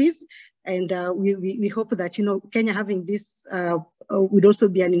countries. And we hope that, Kenya having this would also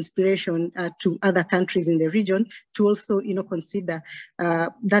be an inspiration to other countries in the region to also, consider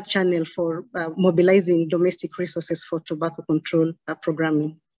that channel for mobilizing domestic resources for tobacco control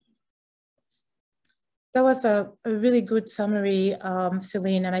programming. That was a really good summary,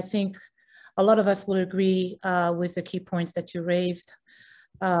 Celine, and I think a lot of us will agree with the key points that you raised.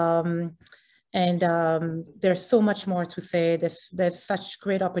 There's so much more to say. There's such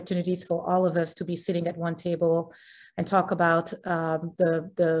great opportunities for all of us to be sitting at one table and talk about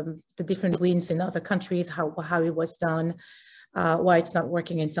the different wins in other countries, how it was done, why it's not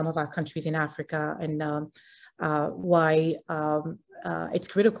working in some of our countries in Africa, and why it's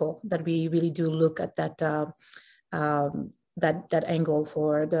critical that we really do look at that that angle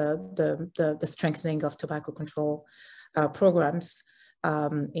for the strengthening of tobacco control programs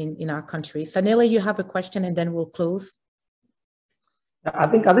in our country. Sanele, you have a question, and then we'll close. I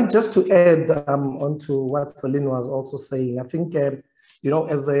think just to add onto what Celine was also saying, I think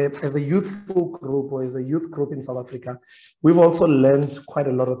as a youthful group or as a youth group in South Africa, we've also learned quite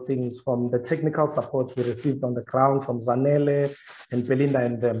a lot of things from the technical support we received on the ground from Zanele and Belinda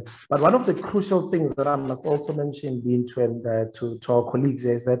and them. But one of the crucial things that I must also mention, Bintu, and to our colleagues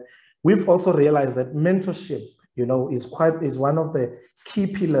here, is that we've also realized that mentorship, is one of the key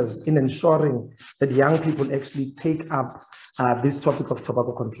pillars in ensuring that young people actually take up this topic of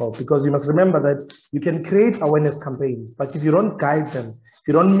tobacco control. Because you must remember that you can create awareness campaigns, but if you don't guide them, if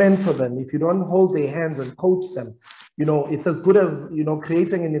you don't mentor them, if you don't hold their hands and coach them, it's as good as,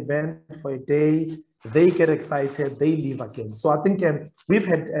 creating an event for a day, they get excited, they leave again. So I think we've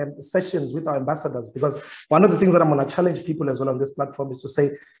had sessions with our ambassadors, because one of the things that I'm going to challenge people as well on this platform is to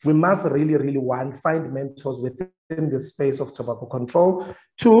say, we must really, really, one, find mentors within the space of tobacco control.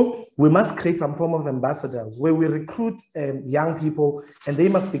 Two, we must create some form of ambassadors where we recruit young people and they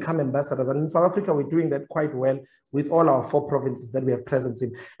must become ambassadors. And in South Africa, we're doing that quite well with all our 4 provinces that we have presence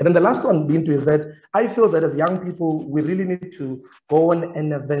in. And then the last one, Bintu, is that I feel that as young people, we really need to go on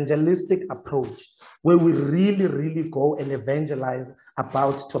an evangelistic approach where we really, really go and evangelize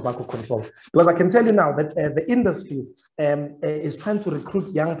about tobacco control. Because I can tell you now that the industry is trying to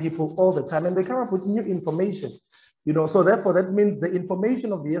recruit young people all the time, and they come up with new information. So therefore that means the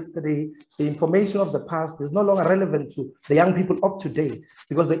information of yesterday, the information of the past is no longer relevant to the young people of today,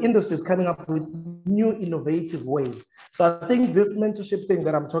 because the industry is coming up with new innovative ways. So I think this mentorship thing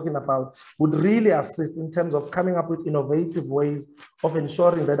that I'm talking about would really assist in terms of coming up with innovative ways of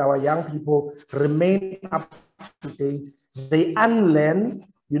ensuring that our young people remain up to date. They unlearn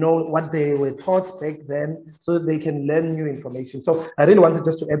what they were taught back then, so that they can learn new information. So I really wanted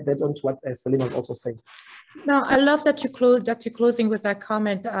just to add that onto what Celine was also saying. No, I love that you're closing with that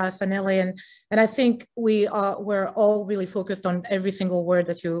comment, Sanele, and I think we're all really focused on every single word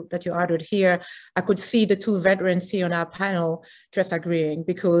that you uttered here. I could see the 2 veterans here on our panel just agreeing,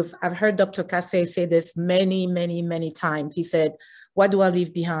 because I've heard Dr. Kase say this many, many, many times. He said, what do I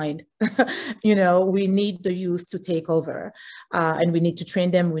leave behind? We need the youth to take over, and we need to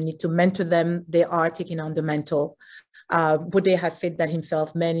train them. We need to mentor them. They are taking on the mantle. Bode has said that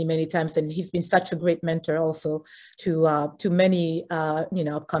himself many, many times, and he's been such a great mentor also to many,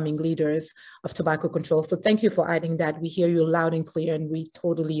 upcoming leaders of tobacco control. So thank you for adding that. We hear you loud and clear, and we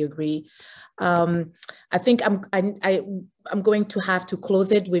totally agree. I think I'm going to have to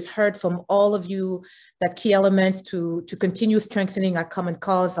close it. We've heard from all of you that key elements to continue strengthening our common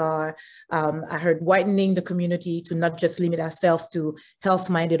cause are, I heard widening the community to not just limit ourselves to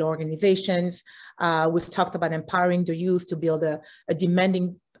health-minded organizations. We've talked about empowering the youth to build a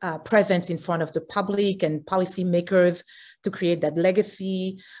demanding presence in front of the public and policymakers to create that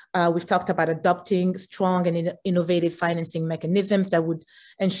legacy. We've talked about adopting strong and innovative financing mechanisms that would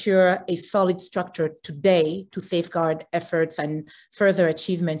ensure a solid structure today to safeguard efforts and further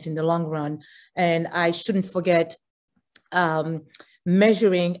achievements in the long run. And I shouldn't forget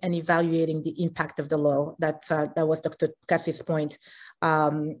measuring and evaluating the impact of the law. That was Dr. Cassie's point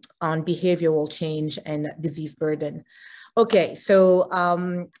on behavioral change and disease burden. Okay, so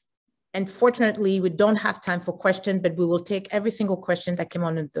unfortunately, we don't have time for questions, but we will take every single question that came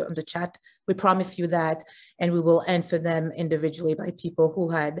on the chat. We promise you that, and we will answer them individually by people who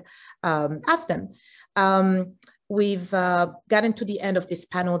had asked them. We've gotten to the end of this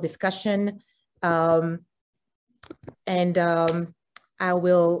panel discussion, and I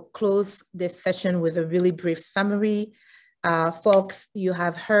will close this session with a really brief summary. Folks, you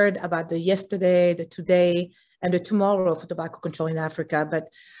have heard about the yesterday, the today, and the tomorrow for tobacco control in Africa, but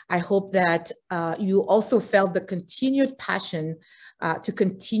I hope that you also felt the continued passion to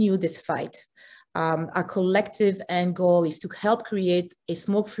continue this fight. Our collective end goal is to help create a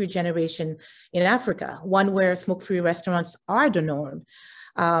smoke-free generation in Africa, one where smoke-free restaurants are the norm.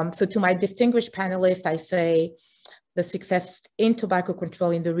 So to my distinguished panelists, I say the success in tobacco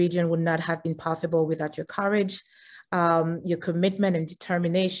control in the region would not have been possible without your courage, your commitment and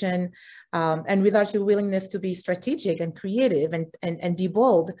determination, and without your willingness to be strategic and creative and be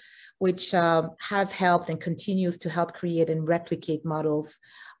bold, which has helped and continues to help create and replicate models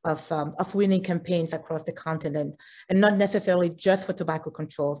of winning campaigns across the continent, and not necessarily just for tobacco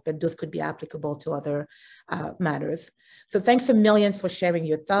controls, but those could be applicable to other matters. So thanks a million for sharing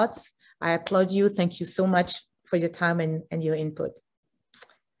your thoughts. I applaud you. Thank you so much for your time and your input.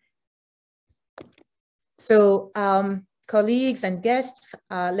 So colleagues and guests,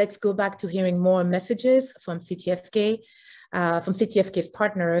 let's go back to hearing more messages from CTFK, from CTFK's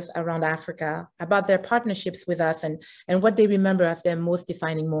partners around Africa about their partnerships with us and what they remember as their most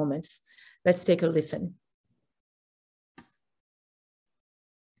defining moments. Let's take a listen.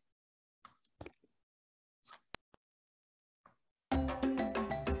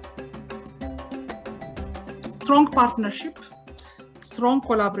 Strong partnership, strong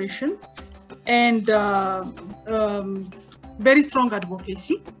collaboration, and very strong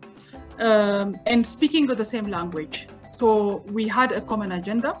advocacy, and speaking the same language. So we had a common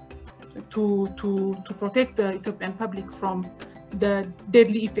agenda to protect the Ethiopian public from the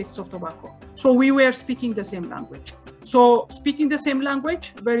deadly effects of tobacco. So we were speaking the same language. So speaking the same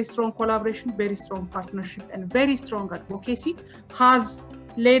language, very strong collaboration, very strong partnership, and very strong advocacy has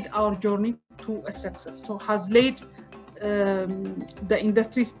led our journey to a success. So has led the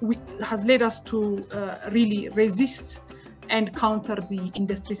industry, has led us to really resist and counter the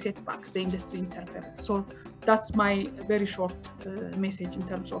industry setback, the industry interference. So that's my very short message in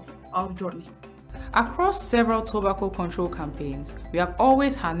terms of our journey. Across several tobacco control campaigns, we have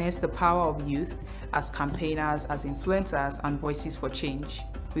always harnessed the power of youth as campaigners, as influencers, and voices for change.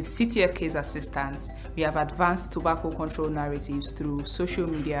 With CTFK's assistance, we have advanced tobacco control narratives through social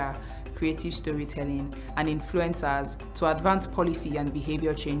media, creative storytelling, and influencers to advance policy and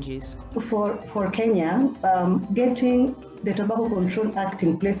behavior changes. For Kenya, getting the Tobacco Control Act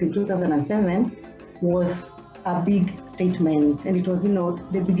in place in 2007 was a big statement, and it was,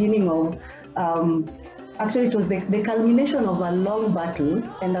 the beginning of, actually it was the culmination of a long battle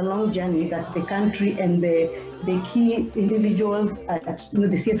and a long journey that the country and the key individuals at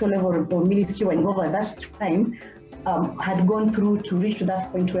the CSO level or ministry were involved at that time had gone through to reach to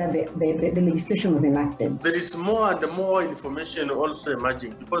that point where the legislation was enacted. There is more and more information also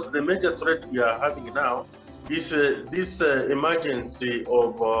emerging, because the major threat we are having now is this emergence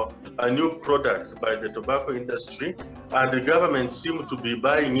of new products by the tobacco industry, and the government seems to be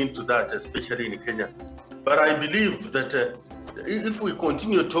buying into that, especially in Kenya. But I believe that if we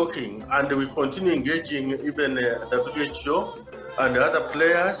continue talking and we continue engaging even WHO and other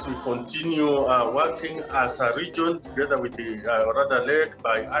players, we continue working as a region together with rather led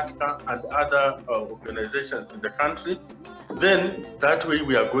by ATCA and other organizations in the country, then that way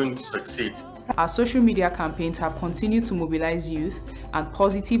we are going to succeed. Our social media campaigns have continued to mobilize youth and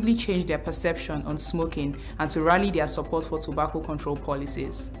positively change their perception on smoking and to rally their support for tobacco control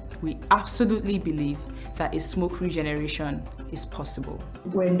policies. We absolutely believe that a smoke-free generation is possible.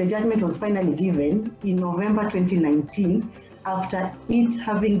 When the judgment was finally given in November 2019, after it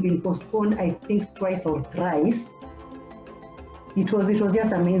having been postponed, I think twice or thrice, it was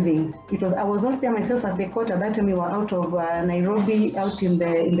just amazing. I was not there myself at the court at that time. We were out of Nairobi, out in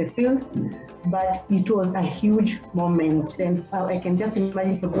the field, but it was a huge moment, and I can just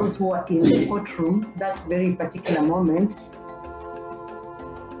imagine for those who are in the courtroom that very particular moment.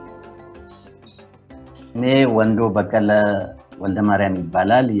 እኔ ወንዶ በቀለ ወልደ ማርያም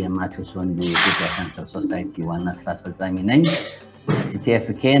ይባላል። የማቴዎስ ወንዱ የኢትዮጵያ ካንሰር ሶሳይቲ ዋና ስራ አስፈጻሚ ነኝ።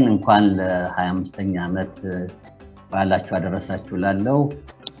 ሲቲኤፍኬን እንኳን ለ25ኛ ዓመት ባላችሁ አደረሳችሁ ላለው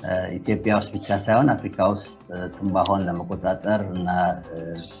ኢትዮጵያ ውስጥ ብቻ ሳይሆን አፍሪካ ውስጥ ትንባሆን ለመቆጣጠር እና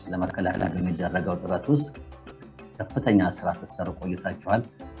ለመከላከል በሚደረገው ጥረት ውስጥ ከፍተኛ ስራ ስትሰሩ ቆይታችኋል።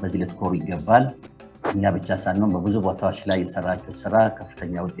 በዚህ ልትኮሩ ይገባል። እኛ ብቻ ሳንሆን በብዙ ቦታዎች ላይ የሰራችሁ ስራ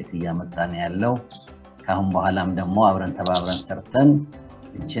ከፍተኛ ውጤት እያመጣ ነው ያለው። ካሁን በኋላም ደግሞ አብረን ተባብረን ሰርተን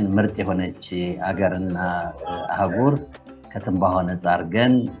እቺን ምርጥ የሆነች አገርና አህጉር ከትንባሆ ነፃ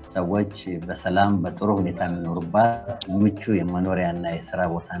አድርገን ሰዎች በሰላም በጥሩ ሁኔታ የሚኖሩባት ምቹ የመኖሪያና የሥራ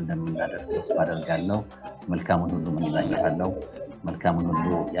ቦታ እንደምናደርግ ተስፋ አደርጋለሁ። መልካሙን ሁሉ እመኝላችኋለሁ። መልካሙን ሁሉ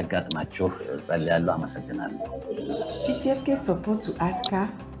ያጋጥማችሁ ጸልያለሁ። አመሰግናለሁ። CTFK support to ATCA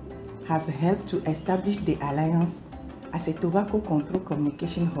has helped to establish the alliance as a tobacco control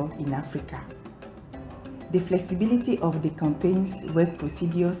communication hub in Africa. The flexibility of the campaign's work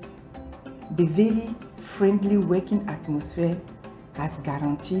procedures, the very friendly working atmosphere has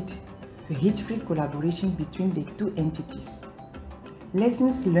guaranteed a hitch-free collaboration between the two entities.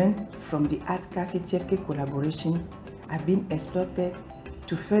 Lessons learned from the ATCA-CTFK collaboration have been exploited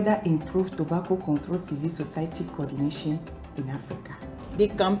to further improve tobacco control civil society coordination in Africa. The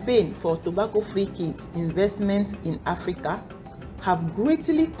campaign for tobacco-free kids investments in Africa have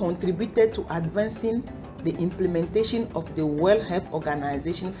greatly contributed to advancing the implementation of the World Health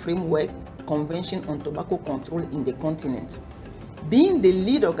Organization Framework Convention on Tobacco Control in the continent. Being the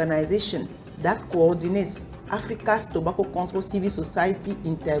lead organization that coordinates Africa's tobacco control civil society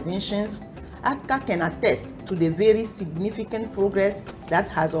interventions, ATCA can attest to the very significant progress that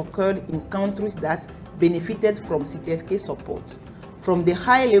has occurred in countries that benefited from CTFK support. From the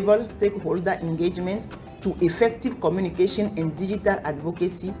high-level stakeholder engagement to effective communication and digital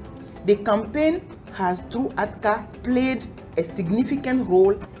advocacy, the campaign has, through ATCA, played a significant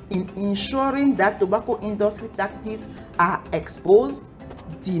role in ensuring that tobacco industry tactics are exposed,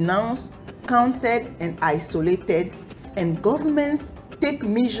 denounced, countered, and isolated, and governments take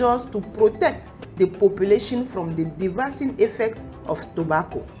measures to protect the population from the devastating effects of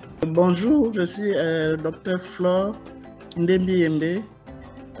tobacco. Bonjour, je suis Dr Flore Ndembi Yembe.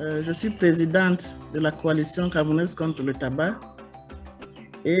 Je suis présidente de la coalition camerounaise contre le tabac.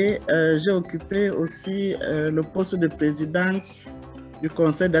 Et j'ai occupé aussi le poste de présidente du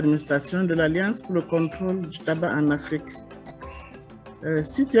conseil d'administration de l'Alliance pour le contrôle du tabac en Afrique.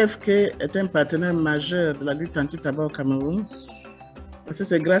 CTFK est un partenaire majeur de la lutte anti-tabac au Cameroun. Parce que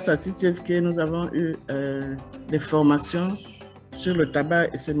c'est grâce à CTFK que nous avons eu des formations sur le tabac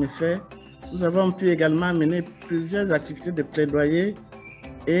et ses méfaits. Nous avons pu également mener plusieurs activités de plaidoyer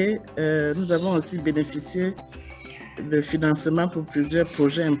et nous avons aussi bénéficié de financement pour plusieurs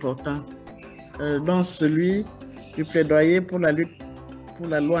projets importants, dont celui du plaidoyer pour la lutte pour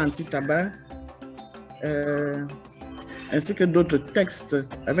la loi anti-tabac, ainsi que d'autres textes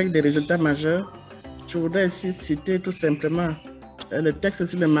avec des résultats majeurs. Je voudrais ici citer tout simplement le texte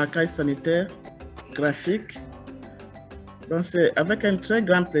sur le marquage sanitaire graphique. Donc c'est avec un très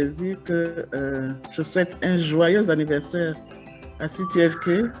grand plaisir que je souhaite un joyeux anniversaire à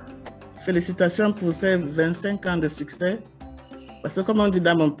CTFK. Félicitations pour ces 25 ans de succès. Parce que comme on dit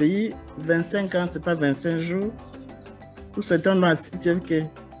dans mon pays, 25 ans, ce n'est pas 25 jours. Nous souhaitons à CTFK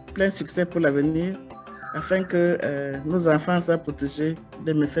plein succès pour l'avenir afin que nos enfants soient protégés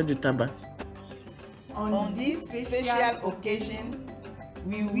des méfaits du tabac. On this special occasion,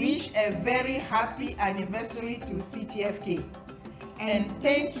 we wish a very happy anniversary to CTFK and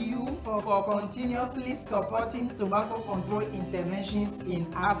thank you for continuously supporting tobacco control interventions in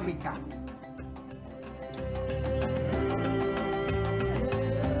Africa.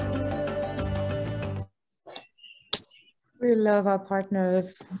 We love our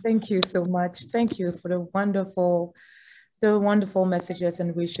partners. Thank you so much. Thank you for the wonderful messages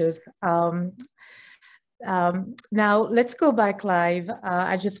and wishes. Now let's go back live.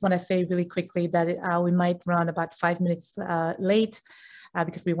 I just want to say really quickly that we might run about 5 minutes late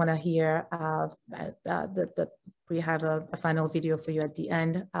because we want to hear we have a final video for you at the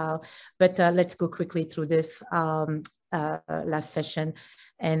end. But let's go quickly through this last session,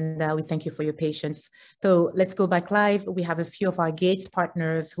 and we thank you for your patience. So let's go back live. We have a few of our Gates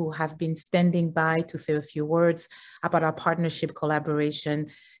partners who have been standing by to say a few words about our partnership, collaboration,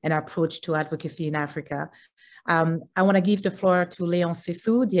 and our approach to advocacy in Africa. I want to give the floor to Léonce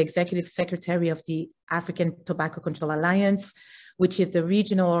Sissou, the Executive Secretary of the African Tobacco Control Alliance, which is the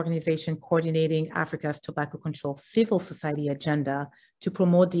regional organization coordinating Africa's tobacco control civil society agenda to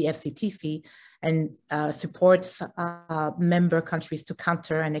promote the FCTC and supports member countries to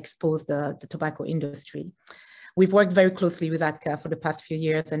counter and expose the tobacco industry. We've worked very closely with ATCA for the past few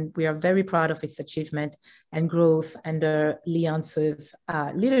years, and we are very proud of its achievement and growth under Léonce's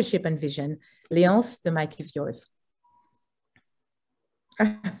leadership and vision. Léonce, the mic is yours.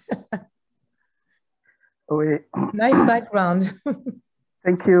 Nice background.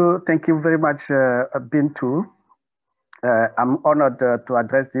 Thank you very much, Bintu. I'm honored to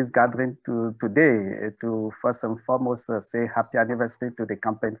address this gathering today to first and foremost say happy anniversary to the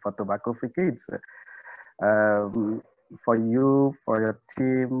Campaign for Tobacco-Free Kids. For you, for your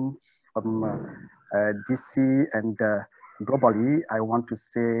team from DC and globally, I want to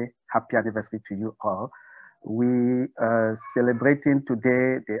say happy anniversary to you all. We are celebrating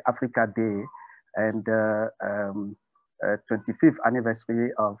today the Africa Day and 25th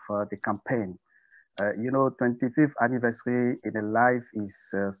anniversary of the campaign. You know, 25th anniversary in a life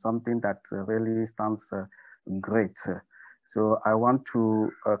is something that really stands great. So I want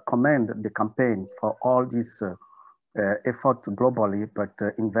to commend the campaign for all this effort globally, but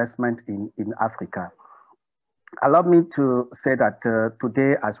investment in Africa. Allow me to say that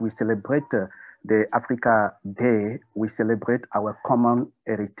today, as we celebrate the Africa Day, we celebrate our common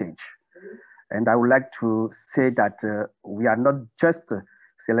heritage. And I would like to say that we are not just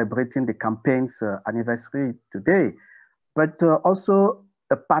celebrating the campaign's anniversary today, but also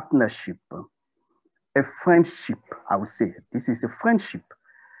a partnership, a friendship, I would say. This is a friendship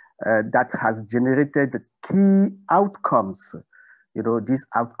that has generated key outcomes. You know, these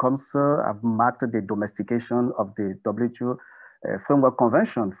outcomes have marked the domestication of the WHO Framework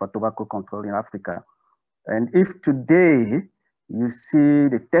Convention for Tobacco Control in Africa. And if today you see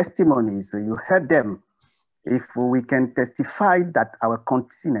the testimonies, you heard them, if we can testify that our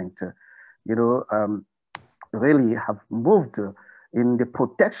continent, you know, really have moved in the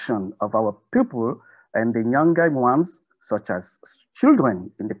protection of our people and the younger ones, such as children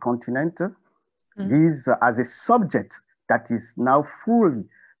in the continent, these as a subject that is now fully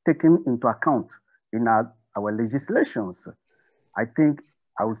taken into account in our legislations. I think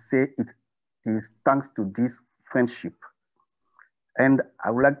I would say it is thanks to this friendship. And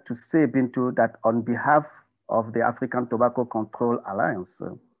I would like to say, Bintu, that on behalf of the African Tobacco Control Alliance,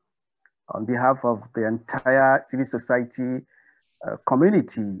 on behalf of the entire civil society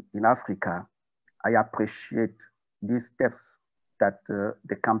community in Africa, I appreciate these steps that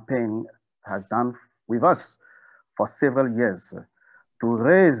the campaign has done with us for several years to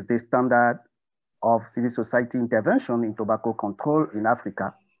raise the standard of civil society intervention in tobacco control in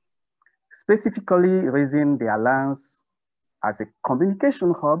Africa, specifically raising the alliance as a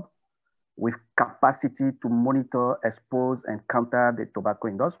communication hub with capacity to monitor, expose, and counter the tobacco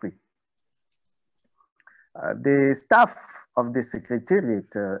industry. The staff of the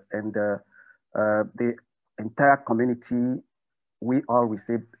Secretariat and the entire community, we all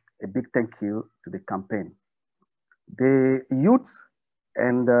received a big thank you to the campaign. The youth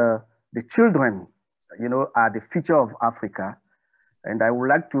and the children, you know, are the future of Africa. And I would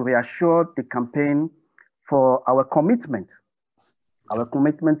like to reassure the campaign for our commitment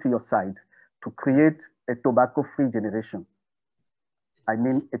to your side to create a tobacco-free generation. I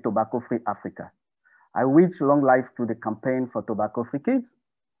mean, a tobacco-free Africa. I wish long life to the campaign for tobacco-free kids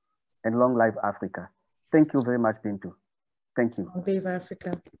and long life Africa. Thank you very much, Bintu. Thank you. Long live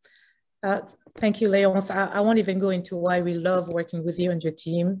Africa. Thank you, Léonce. I won't even go into why we love working with you and your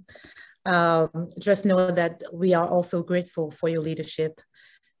team. Just know that we are also grateful for your leadership,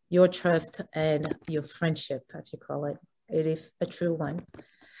 your trust, and your friendship, as you call it. It is a true one.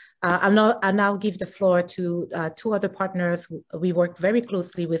 I'll now give the floor to two other partners we work very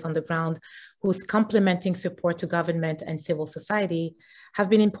closely with on the ground, whose complementing support to government and civil society have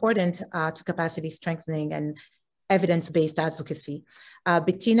been important to capacity strengthening and evidence-based advocacy.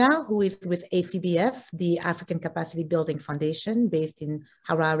 Bettina, who is with ACBF, the African Capacity Building Foundation based in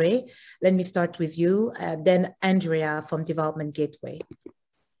Harare. Let me start with you, then Andrea from Development Gateway.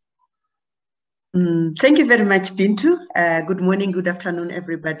 Thank you very much, Bintu. Good morning, good afternoon,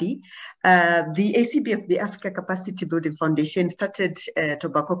 everybody. The ACBF, the Africa Capacity Building Foundation, started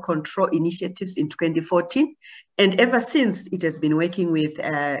tobacco control initiatives in 2014. And ever since, it has been working with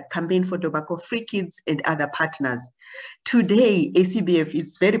Campaign for Tobacco-Free Kids and other partners. Today, ACBF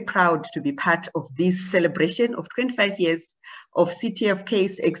is very proud to be part of this celebration of 25 years of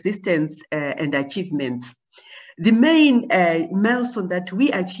CTFK's existence and achievements. The main milestone that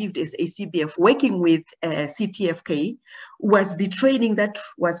we achieved as ACBF working with CTFK was the training that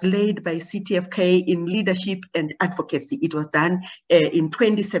was led by CTFK in leadership and advocacy. It was done in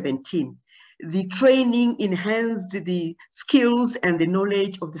 2017. The training enhanced the skills and the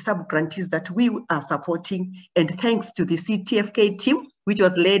knowledge of the sub-grantees that we are supporting, and thanks to the CTFK team, which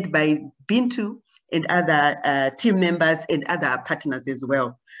was led by Bintu and other team members and other partners as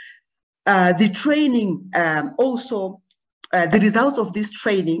well. The training also, the results of this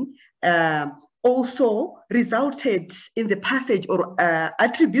training also resulted in the passage or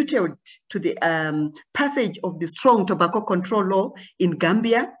attributed to the passage of the strong tobacco control law in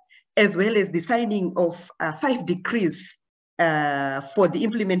Gambia, as well as the signing of 5 decrees for the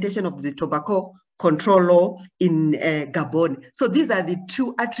implementation of the tobacco control law in Gabon. So these are the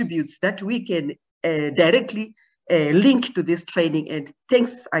 2 attributes that we can directly link to this training, and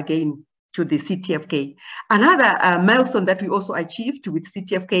thanks again to the CTFK. Another milestone that we also achieved with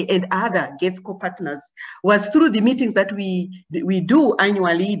CTFK and other Gates co-partners was through the meetings that we do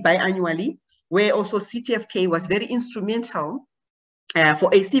annually, biannually, where also CTFK was very instrumental for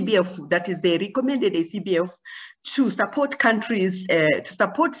ACBF, that is, they recommended ACBF to support countries, to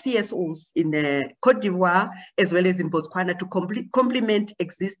support CSOs in Cote d'Ivoire, as well as in Botswana, to complement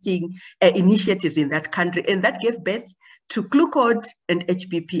existing initiatives in that country. And that gave birth to CLUCOD and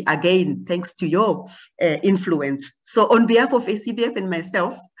HPP, again, thanks to your influence. So on behalf of ACBF and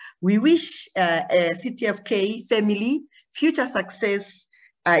myself, we wish CTFK family future success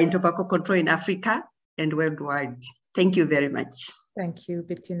in tobacco control in Africa and worldwide. Thank you very much. Thank you,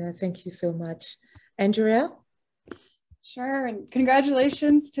 Bettina. Thank you so much. Andrea? Sure, and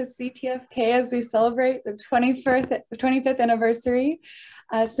congratulations to CTFK as we celebrate the 25th anniversary.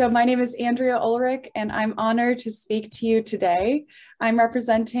 So my name is Andrea Ulrich, and I'm honored to speak to you today. I'm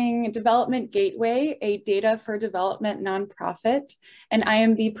representing Development Gateway, a data for development nonprofit, and I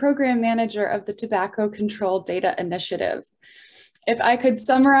am the program manager of the Tobacco Control Data Initiative. If I could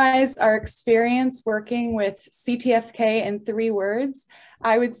summarize our experience working with CTFK in 3 words,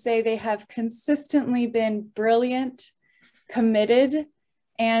 I would say they have consistently been brilliant, committed,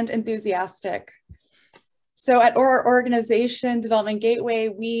 and enthusiastic. So at our organization, Development Gateway,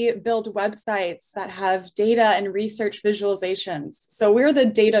 we build websites that have data and research visualizations. So we're the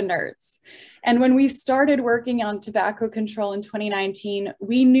data nerds. And when we started working on tobacco control in 2019,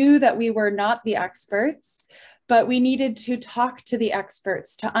 we knew that we were not the experts, but we needed to talk to the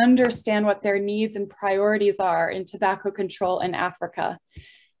experts to understand what their needs and priorities are in tobacco control in Africa.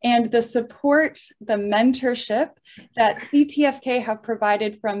 And the support, the mentorship that CTFK have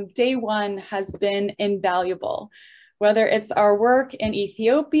provided from day one has been invaluable. Whether it's our work in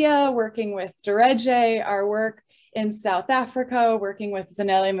Ethiopia, working with Dereje, our work in South Africa, working with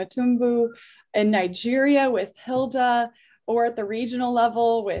Zanele Mutumbu, in Nigeria with Hilda, or at the regional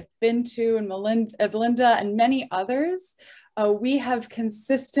level with Bintu and Belinda and many others, we have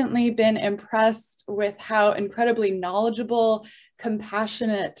consistently been impressed with how incredibly knowledgeable,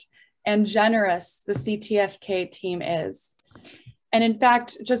 compassionate, and generous the CTFK team is. And in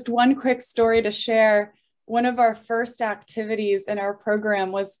fact, just one quick story to share, one of our first activities in our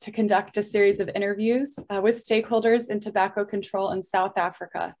program was to conduct a series of interviews with stakeholders in tobacco control in South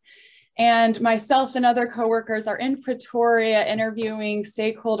Africa. And myself and other coworkers are in Pretoria interviewing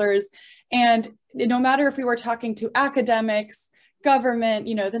stakeholders. And no matter if we were talking to academics, government,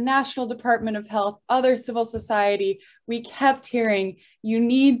 the National Department of Health, other civil society, we kept hearing, you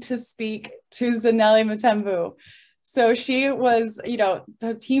need to speak to Zanele Mutumbu. So she was,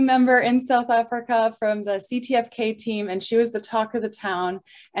 the team member in South Africa from the CTFK team, and she was the talk of the town.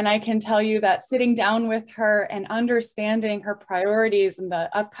 And I can tell you that sitting down with her and understanding her priorities in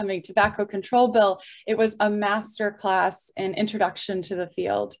the upcoming tobacco control bill, it was a masterclass in introduction to the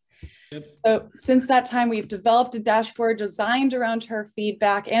field. So since that time, we've developed a dashboard designed around her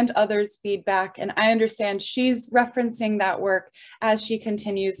feedback and others' feedback. And I understand she's referencing that work as she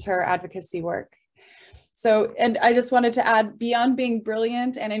continues her advocacy work. So, and I just wanted to add, beyond being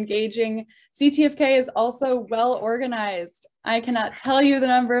brilliant and engaging, CTFK is also well organized. I cannot tell you the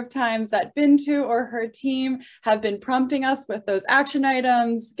number of times that Bintu or her team have been prompting us with those action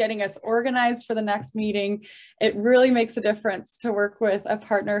items, getting us organized for the next meeting. It really makes a difference to work with a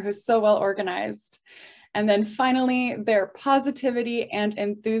partner who's so well organized. And then finally, their positivity and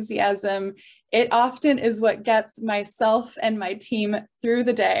enthusiasm. It often is what gets myself and my team through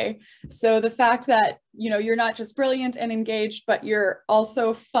the day. So the fact that, you know, you're not just brilliant and engaged, but you're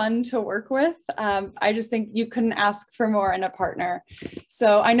also fun to work with. I just think you couldn't ask for more in a partner.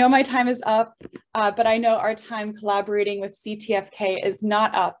 So I know my time is up, but I know our time collaborating with CTFK is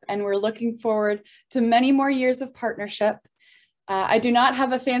not up, and we're looking forward to many more years of partnership. I do not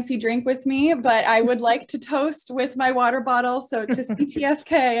have a fancy drink with me, but I would like to toast with my water bottle. So to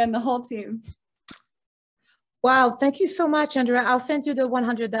CTFK and the whole team. Wow, thank you so much, Andrea. I'll send you the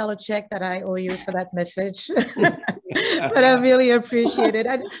 $100 check that I owe you for that message. But I really appreciate it.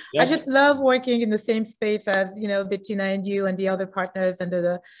 I just love working in the same space as, you know, Bettina and you and the other partners under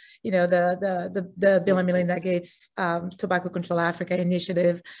the, you know, the Bill and Melinda Gates Tobacco Control Africa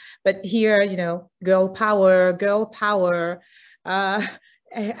initiative. But here, you know, girl power.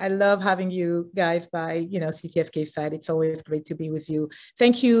 I love having you guys by, you know, CTFK side. It's always great to be with you.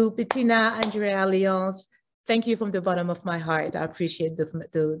 Thank you, Bettina, Andrea, Leonce. Thank you from the bottom of my heart. I appreciate those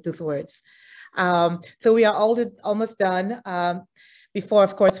words. So we are almost done. Before,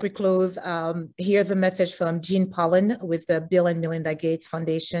 of course, we close, here's a message from Jean Pollen with the Bill and Melinda Gates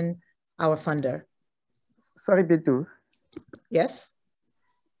Foundation, our funder. Sorry, Bintu. Yes?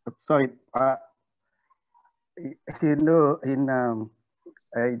 Sorry. You know, in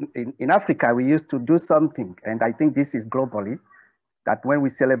Africa, we used to do something, and I think this is globally, that when we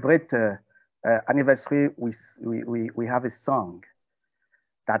celebrate anniversary, we have a song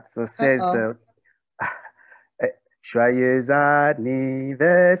that says, Joyeux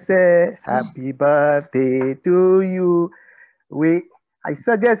anniversaire, happy birthday to you. I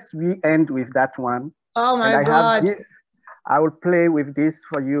suggest we end with that one. Oh my God. I will play with this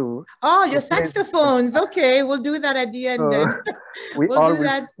for you. Oh, your saxophones. Okay, we'll do that at the end. So we'll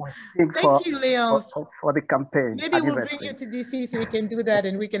always sing Thank you, Leonce. for the campaign. Maybe we'll bring you to DC so we can do that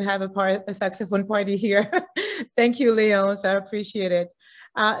and we can have a saxophone party here. Thank you, Leonce. I appreciate it.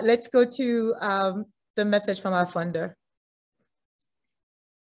 Let's go to the message from our funder.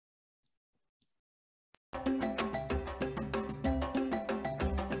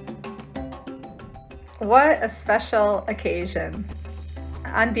 What a special occasion.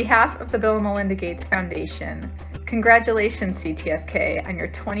 On behalf of the Bill and Melinda Gates Foundation, congratulations CTFK on your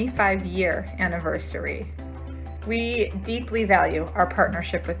 25-year anniversary. We deeply value our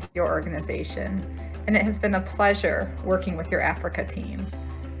partnership with your organization, and it has been a pleasure working with your Africa team.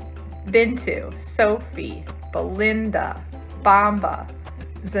 Bintu, Sophie, Belinda, Bamba,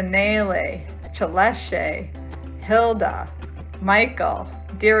 Zanele, Chaleshe, Hilda, Michael,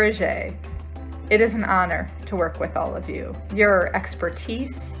 Dirige. It is an honor to work with all of you. Your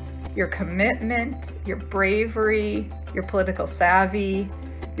expertise, your commitment, your bravery, your political savvy,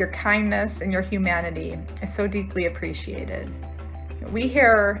 your kindness, and your humanity is so deeply appreciated. We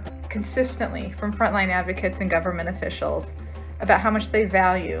hear consistently from frontline advocates and government officials about how much they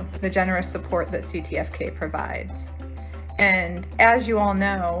value the generous support that CTFK provides. And as you all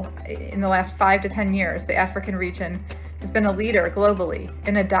know, in the last 5 to 10 years, the African region has been a leader globally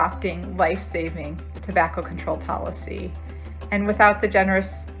in adopting life-saving tobacco control policy. And without the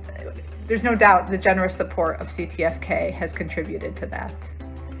generous, there's no doubt the generous support of CTFK has contributed to that.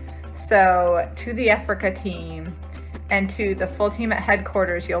 So to the Africa team and to the full team at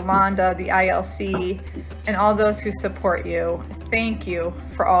headquarters, Yolanda, the ILC, and all those who support you, thank you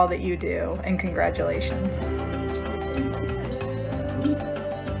for all that you do, and congratulations.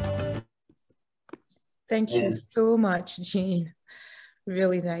 Thank you so much, Jean.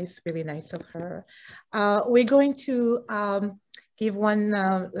 Really nice of her. We're going to give one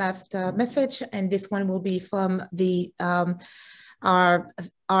last message, and this one will be from the our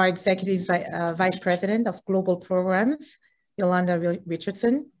Executive Vice President of Global Programs, Yolanda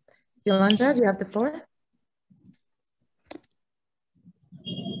Richardson. Yolanda, you have the floor.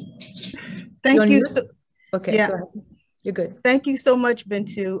 Thank you. Okay, yeah. Go ahead. You're good. Thank you so much,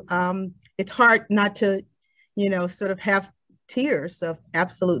 Bintu. It's hard not to, sort of have tears of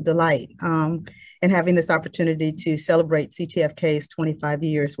absolute delight and having this opportunity to celebrate CTFK's 25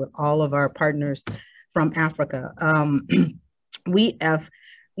 years with all of our partners from Africa.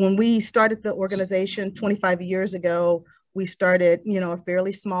 When we started the organization 25 years ago, we started, a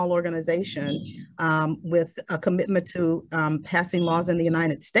fairly small organization with a commitment to passing laws in the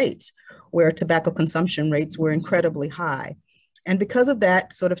United States where tobacco consumption rates were incredibly high. And because of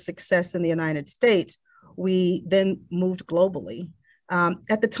that sort of success in the United States, we then moved globally.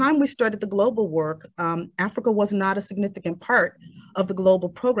 At the time we started the global work, Africa was not a significant part of the global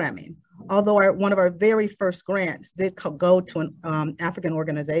programming, although one of our very first grants did go to an African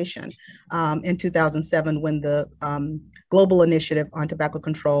organization in 2007 when the Global Initiative on Tobacco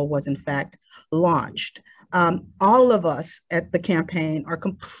Control was in fact launched. All of us at the campaign are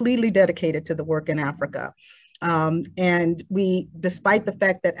completely dedicated to the work in Africa. And we, despite the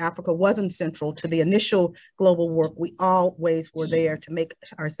fact that Africa wasn't central to the initial global work, we always were there to make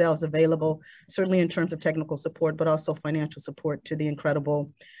ourselves available, certainly in terms of technical support, but also financial support to the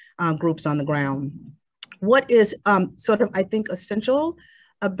incredible groups on the ground. What is sort of, I think, essential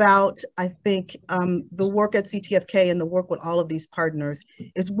about, I think, the work at CTFK and the work with all of these partners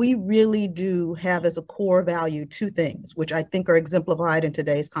is we really do have as a core value two things, which I think are exemplified in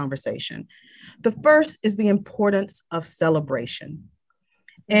today's conversation. The first is the importance of celebration.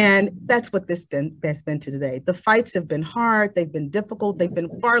 And that's what that's been today. The fights have been hard, they've been difficult, they've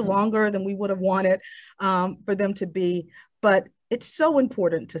been far longer than we would have wanted for them to be, but it's so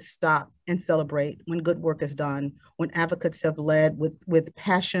important to stop and celebrate when good work is done, when advocates have led with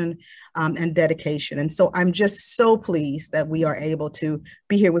passion and dedication. And so I'm just so pleased that we are able to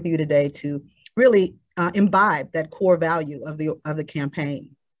be here with you today to really imbibe that core value of the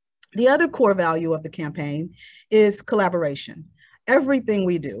campaign. The other core value of the campaign is collaboration. Everything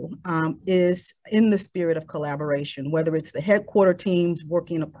we do is in the spirit of collaboration, whether it's the headquarter teams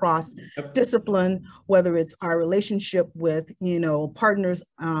working across discipline, whether it's our relationship with, partners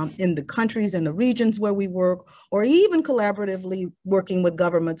in the countries and the regions where we work, or even collaboratively working with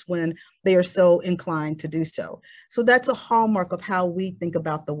governments when they are so inclined to do so. So that's a hallmark of how we think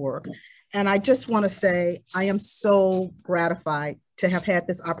about the work. And I just want to say, I am so gratified to have had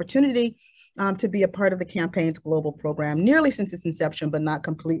this opportunity to be a part of the campaign's global program, nearly since its inception, but not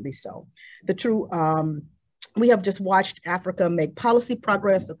completely so. We have just watched Africa make policy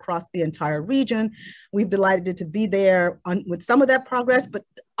progress across the entire region. We've delighted to be there with some of that progress, but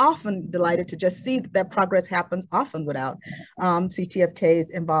often delighted to just see that progress happens often without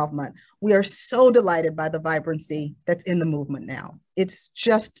CTFK's involvement. We are so delighted by the vibrancy that's in the movement now. It's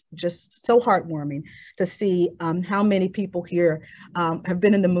just so heartwarming to see how many people here have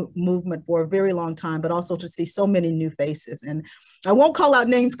been in the movement for a very long time, but also to see so many new faces. And I won't call out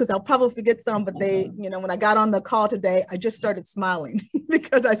names because I'll probably forget some, but when I got on the call today, I just started smiling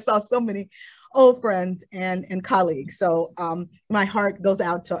because I saw so many old friends and colleagues. So my heart goes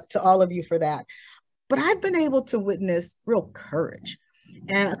out to all of you for that. But I've been able to witness real courage.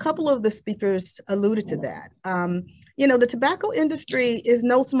 And a couple of the speakers alluded to that. The tobacco industry is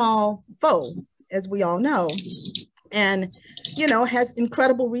no small foe, as we all know, and, has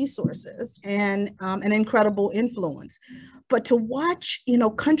incredible resources and an incredible influence. But to watch,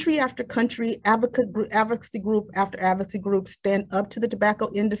 country after country, advocacy group after advocacy group stand up to the tobacco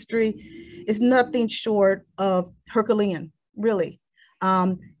industry is nothing short of Herculean, really.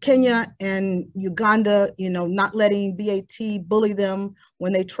 Kenya and Uganda, not letting BAT bully them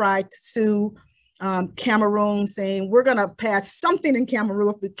when they tried to sue. Cameroon saying, we're going to pass something in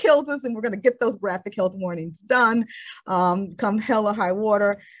Cameroon if it kills us, and we're going to get those graphic health warnings done, come hell or high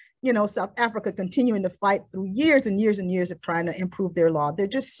water. South Africa continuing to fight through years and years and years of trying to improve their law. There are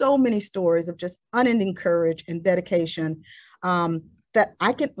just so many stories of just unending courage and dedication that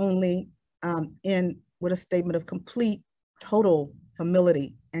I can only end with a statement of complete, total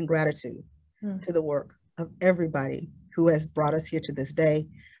humility and gratitude to the work of everybody who has brought us here to this day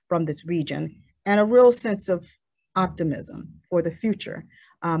from this region, and a real sense of optimism for the future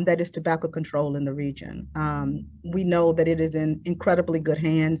that is tobacco control in the region. We know that it is in incredibly good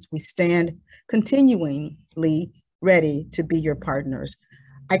hands. We stand continuingly ready to be your partners.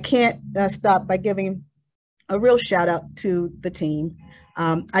 I can't stop by giving a real shout out to the team.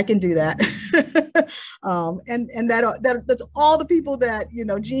 I can do that. and that's all the people that,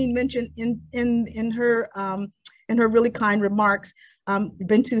 Jean mentioned in her really kind remarks.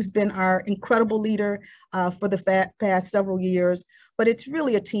 Bintu's been our incredible leader for the past several years, but it's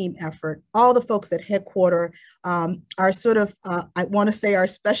really a team effort. All the folks at headquarter are sort of, I want to say our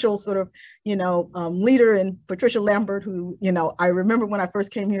special sort of, leader in Patricia Lambert, who, I remember when I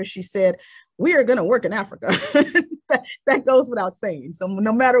first came here, she said, we are going to work in Africa. that goes without saying. So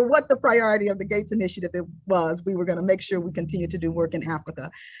no matter what the priority of the Gates Initiative it was, we were going to make sure we continue to do work in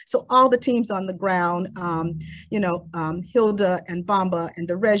Africa. So all the teams on the ground, Hilda and Bamba and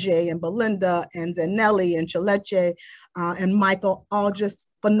Dereje and Belinda and Zanelli and Chaleche and Michael, all just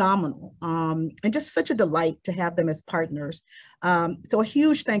phenomenal. And just such a delight to have them as partners. So a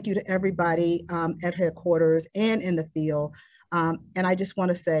huge thank you to everybody at headquarters and in the field. And I just want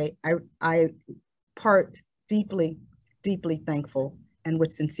to say, I part deeply, deeply thankful and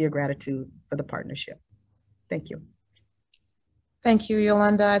with sincere gratitude for the partnership. Thank you. Thank you,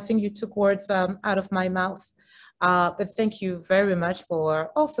 Yolanda. I think you took words out of my mouth. But thank you very much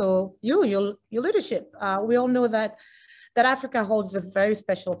for also your leadership. We all know that Africa holds a very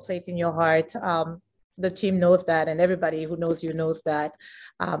special place in your heart. The team knows that, and everybody who knows you knows that.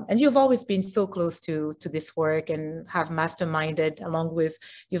 And you've always been so close to this work and have masterminded, along with,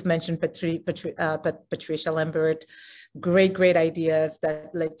 you've mentioned Patricia Lambert, great ideas that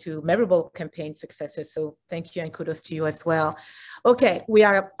led to memorable campaign successes. So thank you and kudos to you as well. Okay, we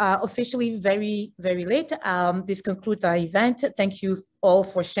are officially very late. This concludes our event. Thank you all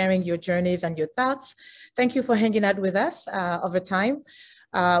for sharing your journeys and your thoughts. Thank you for hanging out with us over time.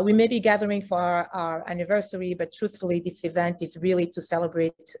 We may be gathering for our anniversary, but truthfully, this event is really to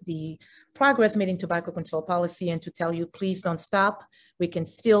celebrate the progress made in tobacco control policy and to tell you, please don't stop. We can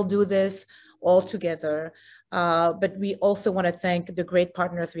still do this all together. But we also want to thank the great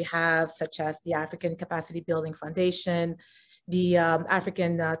partners we have, such as the African Capacity Building Foundation, the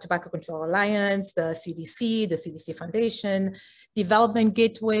African Tobacco Control Alliance, the CDC Foundation, Development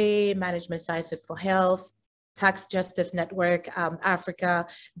Gateway, Management Sciences for Health, Tax Justice Network Africa,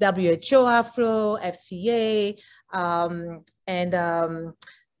 WHO Afro, FCA, and the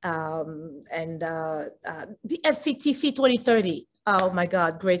FCTC 2030. Oh my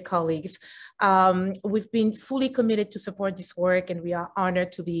God, great colleagues. We've been fully committed to support this work, and we are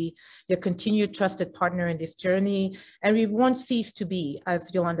honored to be your continued trusted partner in this journey. And we won't cease to be,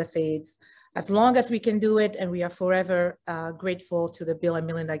 as Yolanda says, as long as we can do it, and we are forever grateful to the Bill and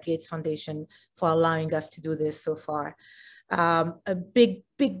Melinda Gates Foundation for allowing us to do this so far. A big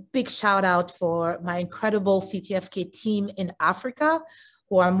shout out for my incredible CTFK team in Africa,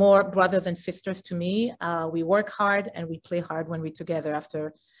 who are more brothers and sisters to me. We work hard and we play hard when we're together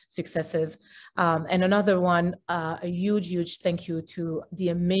after successes. And another one, a huge thank you to the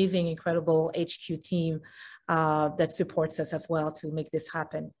amazing, incredible HQ team that supports us as well to make this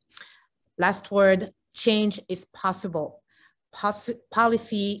happen. Last word, change is possible.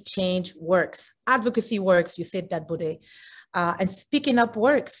 Policy change works. Advocacy works, you said that, Bode. And speaking up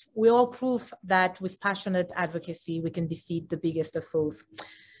works. We all prove that with passionate advocacy, we can defeat the biggest of foes.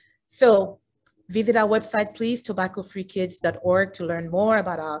 So visit our website, please, tobaccofreekids.org, to learn more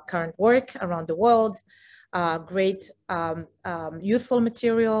about our current work around the world. Great, useful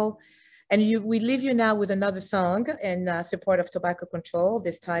material. And we leave you now with another song in support of tobacco control,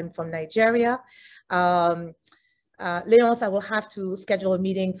 this time from Nigeria. Leonce, I will have to schedule a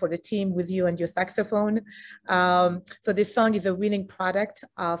meeting for the team with you and your saxophone. So this song is a winning product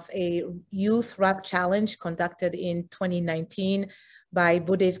of a youth rap challenge conducted in 2019 by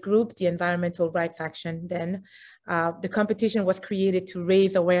Bode's group, the Environmental Rights Action then. The competition was created to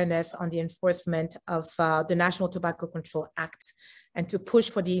raise awareness on the enforcement of the National Tobacco Control Act and to push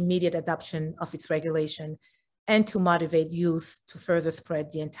for the immediate adoption of its regulation and to motivate youth to further spread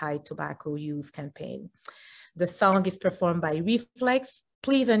the anti-tobacco youth campaign. The song is performed by Reflex.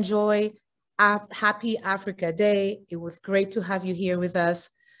 Please enjoy. Happy Africa Day. It was great to have you here with us.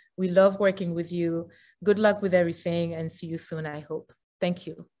 We love working with you. Good luck with everything and see you soon, I hope. Thank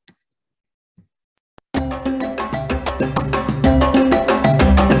you.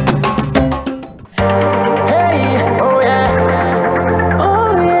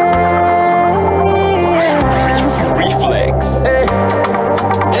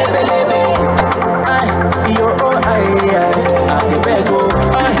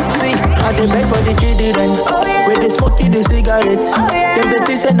 They beg for the children, where they smoking the cigarettes. Them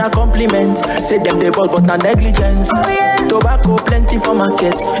they send a compliment, say them they ball but not negligence. Tobacco plenty for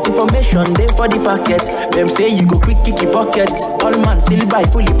market, information they for the packet. Them say you go quick kick your pocket, all man still buy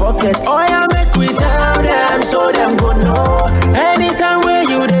fully pocket. Oh yeah, make we tell them so them go know. Anytime where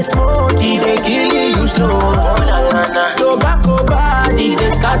you they smoke, they kill you slow. Tobacco body,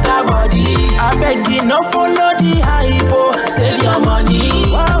 they scatter body. I beg you no follow the hypo, save your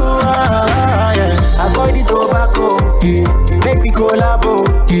money. Avoid the tobacco, make me collabo.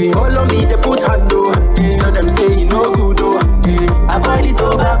 Follow me, they put hand on. Tell them say no good. Avoid the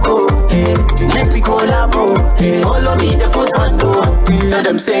tobacco, make me collabo. Follow me, they put hand on. Tell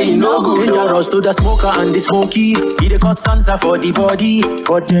them say no good. Dangerous to the smoker and the smoky. It cause cancer for the body,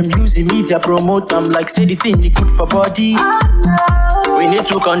 but them using media promote them like say the thing is good for body. We need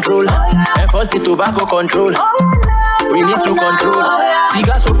to control, enforce the tobacco control. We need to control.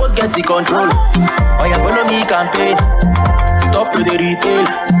 Cigars supposed get the control. Oh yeah, follow me campaign. Stop to the retail.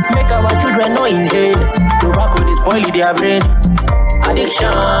 Make our children no inhale. Tobacco they spoil their brain.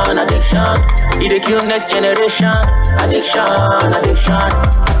 Addiction, it kill next generation. Addiction.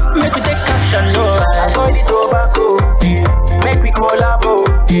 Make we take action, no. Avoid the tobacco. Make we collabo.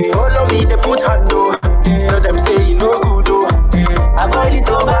 Follow me, they put hand on. Tell them say no good.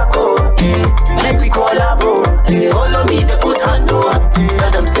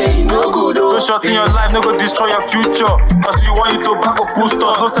 short in your life, no go destroy your future. Cause you want you tobacco boost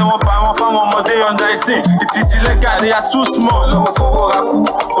us. No say one buy one farm one more day under 18. It is illegal, they are too small. Low for Oraku.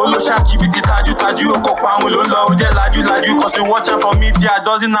 Olo Shaki, biti taju, Okopa, Olo Lo, laju. Cause you watch out for media,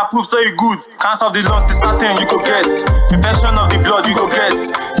 doesn't approve, so you good. Cancer of the lungs is certain, you go get. Infection of the blood, you go get.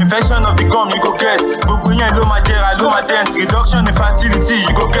 Infection of the gum, you go get. Bubunya, low my dent. Reduction in fertility,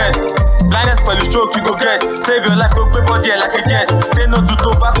 you go get. Blindness for the stroke, you go get. Save your life, go pay body like a jet. Say no to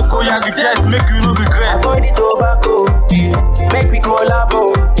tobacco, go ya reject. Make you no regret. Avoid the tobacco, make we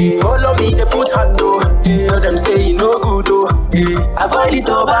collabo. Follow me, they put hand though. Tell them say you no good though. Avoid the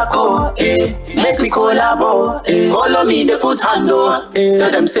tobacco, make we collabo. Follow me, they put hand though.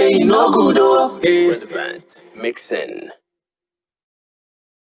 Tell them say you no good though. Relevant mixing.